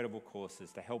most incredible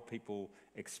courses to help people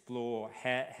explore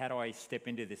how do I step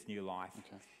into this new life,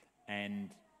 and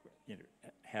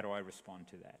how do I respond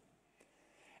to that.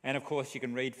 And of course, you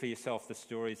can read for yourself the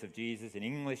stories of Jesus in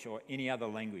English or any other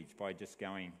language by just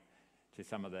going to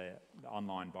some of the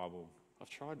online Bible. I've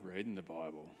tried reading the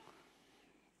Bible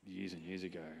years and years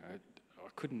ago. I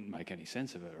couldn't make any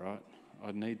sense of it, right?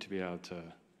 I'd need to be able to,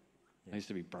 it needs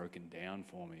to be broken down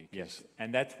for me. Yes,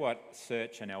 and that's what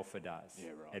Search and Alpha does. Yeah,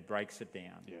 right. It breaks it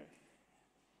down. Yeah.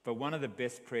 But one of the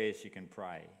best prayers you can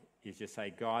pray is just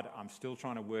say, God, I'm still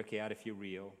trying to work out if you're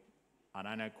real. I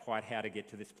don't know quite how to get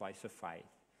to this place of faith.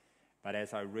 But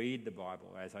as I read the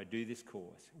Bible, as I do this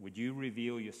course, would you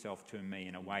reveal yourself to me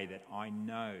in a way that I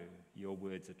know your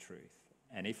words are truth?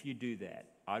 And if you do that,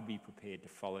 I'd be prepared to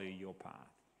follow your path.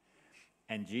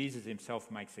 And Jesus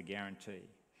himself makes a guarantee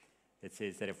that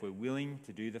says that if we're willing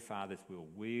to do the Father's will,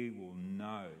 we will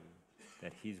know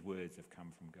that his words have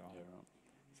come from God. Yeah, right.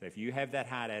 So if you have that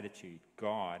heart attitude,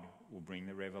 God will bring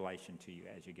the revelation to you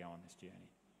as you go on this journey.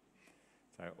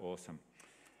 So awesome.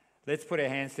 Let's put our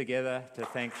hands together to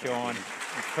thank Sean.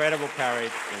 Incredible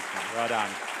courage. Well done.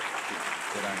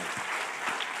 Good on you.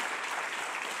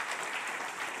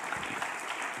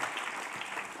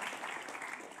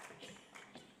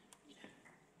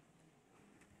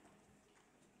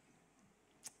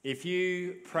 If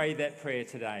you prayed that prayer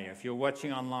today, or if you're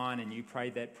watching online and you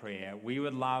prayed that prayer, we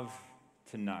would love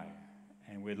to know,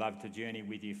 and we'd love to journey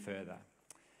with you further.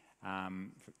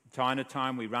 From time to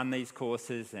time, we run these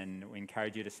courses, and we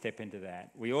encourage you to step into that.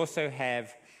 We also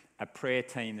have a prayer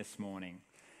team this morning,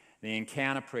 the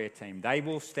Encounter prayer team. They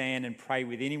will stand and pray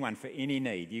with anyone for any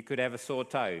need. You could have a sore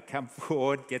toe. Come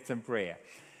forward, get some prayer.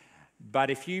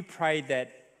 But if you prayed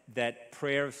that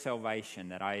prayer of salvation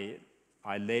that I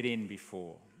led in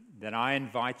before, then I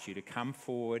invite you to come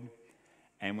forward,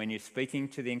 and when you're speaking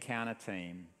to the Encounter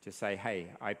team, just say, hey,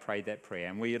 I prayed that prayer.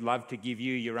 And we'd love to give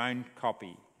you your own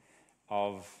copy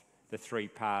of the 3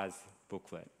 Paths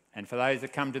booklet. And for those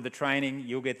that come to the training,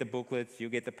 you'll get the booklets, you'll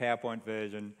get the PowerPoint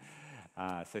version.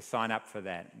 So sign up for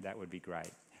that. That would be great.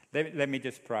 Let me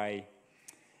just pray.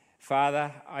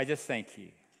 Father, I just thank you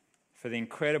for the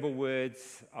incredible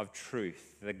words of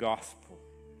truth, the gospel,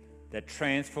 that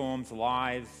transforms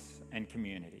lives and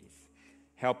communities.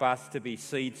 Help us to be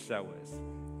seed sowers.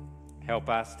 Help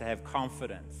us to have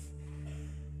confidence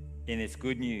in this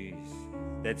good news.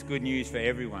 That's good news for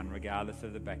everyone, regardless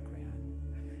of the background.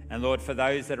 And Lord, for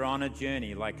those that are on a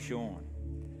journey like Sean,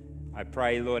 I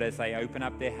pray, Lord, as they open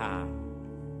up their heart,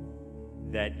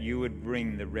 that you would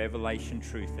bring the revelation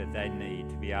truth that they need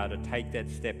to be able to take that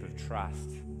step of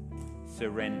trust,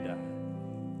 surrender,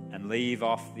 and leave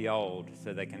off the old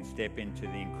so they can step into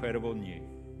the incredible new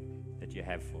that you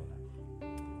have for them.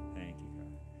 Thank you,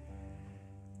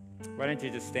 God. Why don't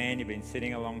you just stand? You've been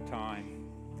sitting a long time.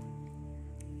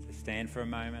 Just stand for a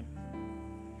moment.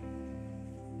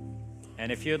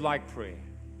 And if you'd like prayer,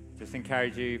 just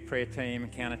encourage you, prayer team,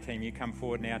 Encounter team, you come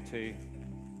forward now too.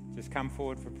 Just come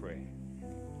forward for prayer.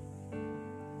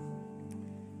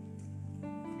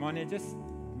 Monia, just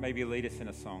maybe lead us in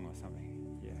a song or something.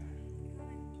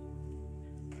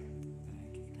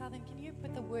 Calvin, can you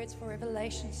put the words for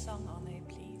Revelation song on there,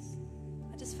 please?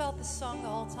 I just felt the song the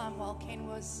whole time while Ken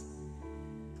was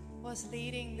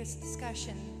leading this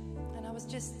discussion, and I was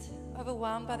just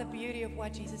overwhelmed by the beauty of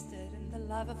what Jesus did and the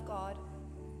love of God.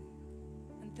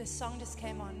 And this song just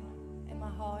came on in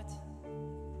my heart.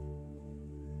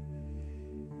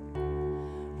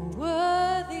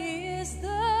 Worthy is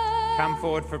the Come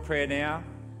forward for prayer now.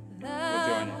 We'll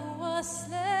join you. was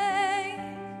slain.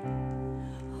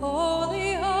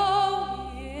 Holy,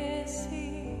 holy is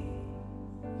he.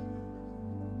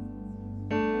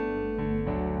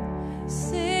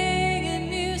 Sing a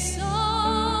new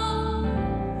song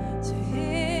to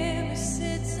him who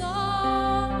sits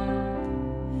on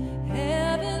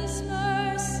heaven's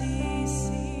mercy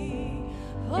seat.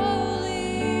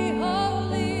 Holy,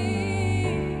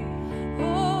 holy,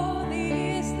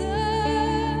 holy is the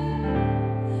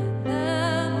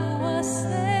Lamb who was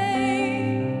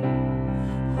slain.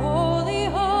 Holy,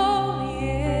 holy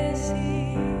is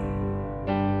he.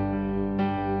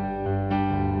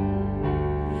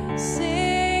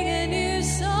 Sing a new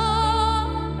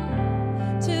song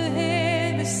to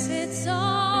him who sits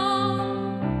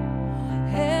on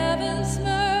heaven's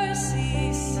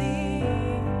mercy seat.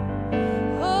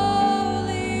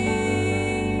 Holy,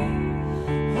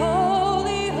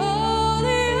 holy,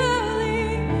 holy, holy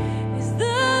is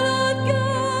the Lord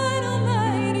God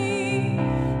Almighty,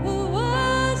 who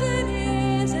was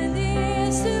and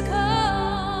is to come.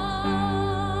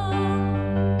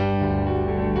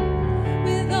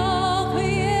 With all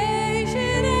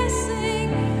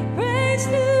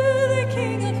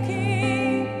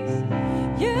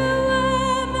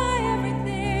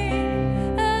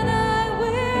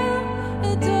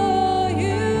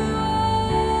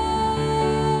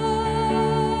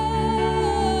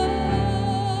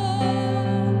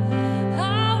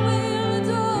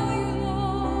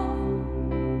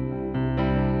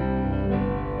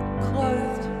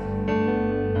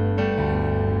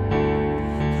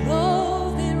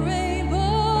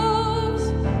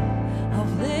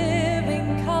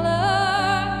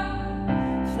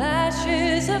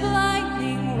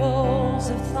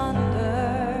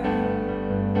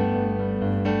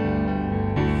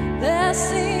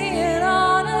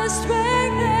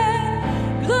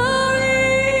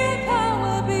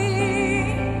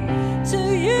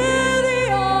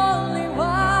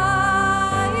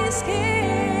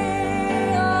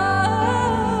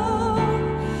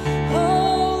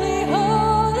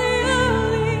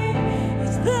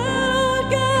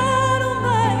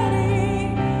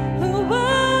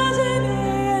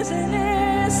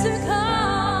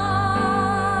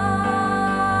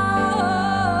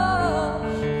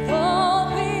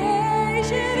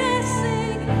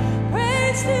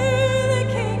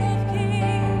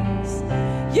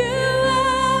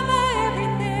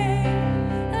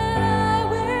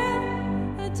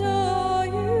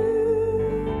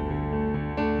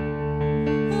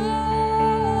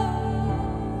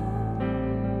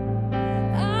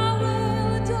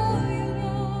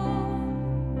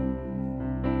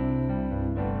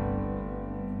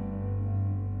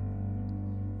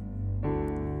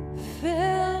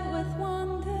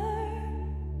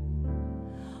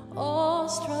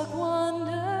awestruck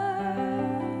wonder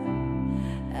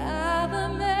at the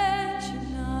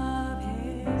mention of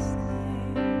his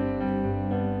name.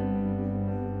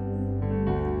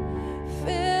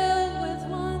 Filled with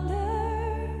wonder,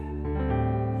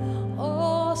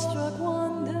 awestruck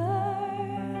wonder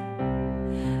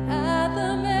at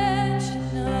the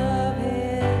mention of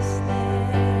his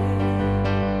name.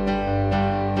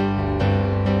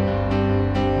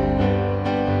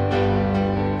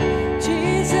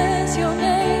 Jesus, your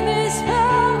name is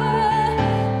power,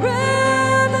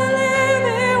 breath of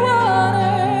living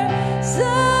water,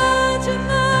 such a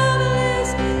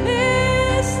marvelous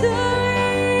mystery.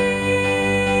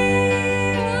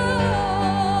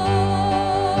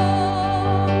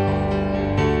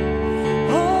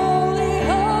 Holy,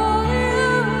 holy,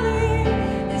 holy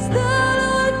is the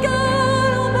Lord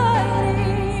God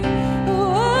Almighty, who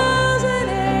was and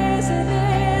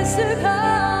is to come.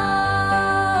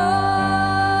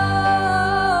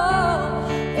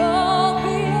 All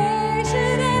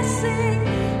creation has sing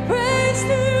praise to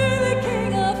the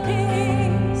King of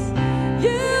Kings.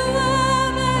 You are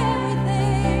my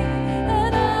everything,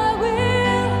 and I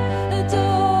will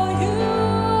adore you.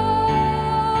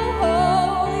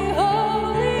 Holy,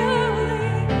 holy, holy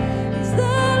is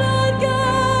the Lord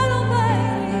God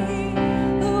Almighty,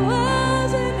 who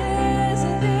was and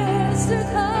is to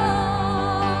come.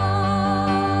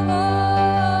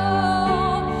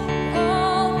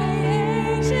 All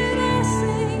creation has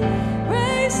sing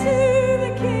praise to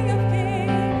the King of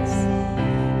Kings.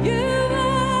 You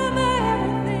are my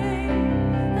everything,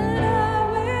 and I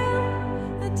will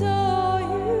adore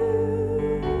you.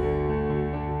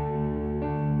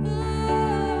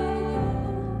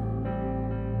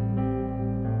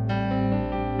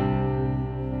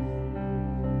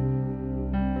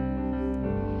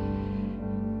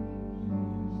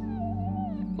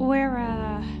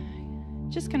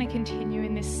 We're just going to continue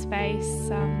in this space.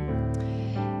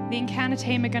 The encounter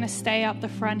team are going to stay up the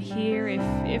front here.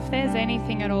 If there's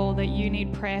anything at all that you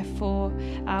need prayer for,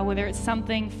 whether it's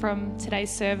something from today's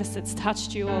service that's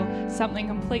touched you or something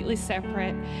completely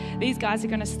separate, these guys are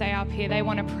going to stay up here. They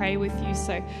want to pray with you,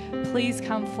 so please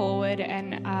come forward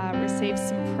and receive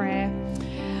some prayer.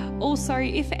 Also,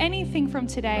 if anything from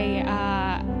today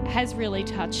has really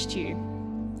touched you,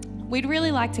 we'd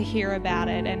really like to hear about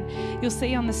it, and you'll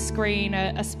see on the screen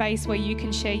a space where you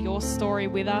can share your story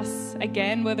with us.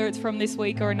 Again, whether it's from this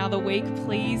week or another week,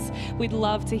 please, we'd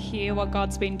love to hear what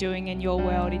God's been doing in your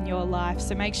world, in your life.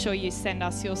 So make sure you send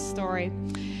us your story.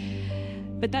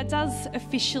 But that does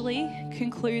officially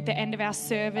conclude the end of our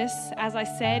service. As I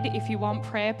said, if you want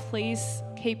prayer, please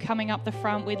keep coming up the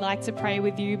front. We'd like to pray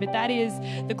with you, but that is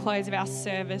the close of our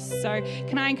service. So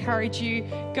can I encourage you,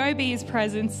 go be His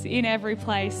presence in every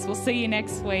place. We'll see you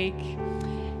next week.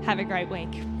 Have a great week.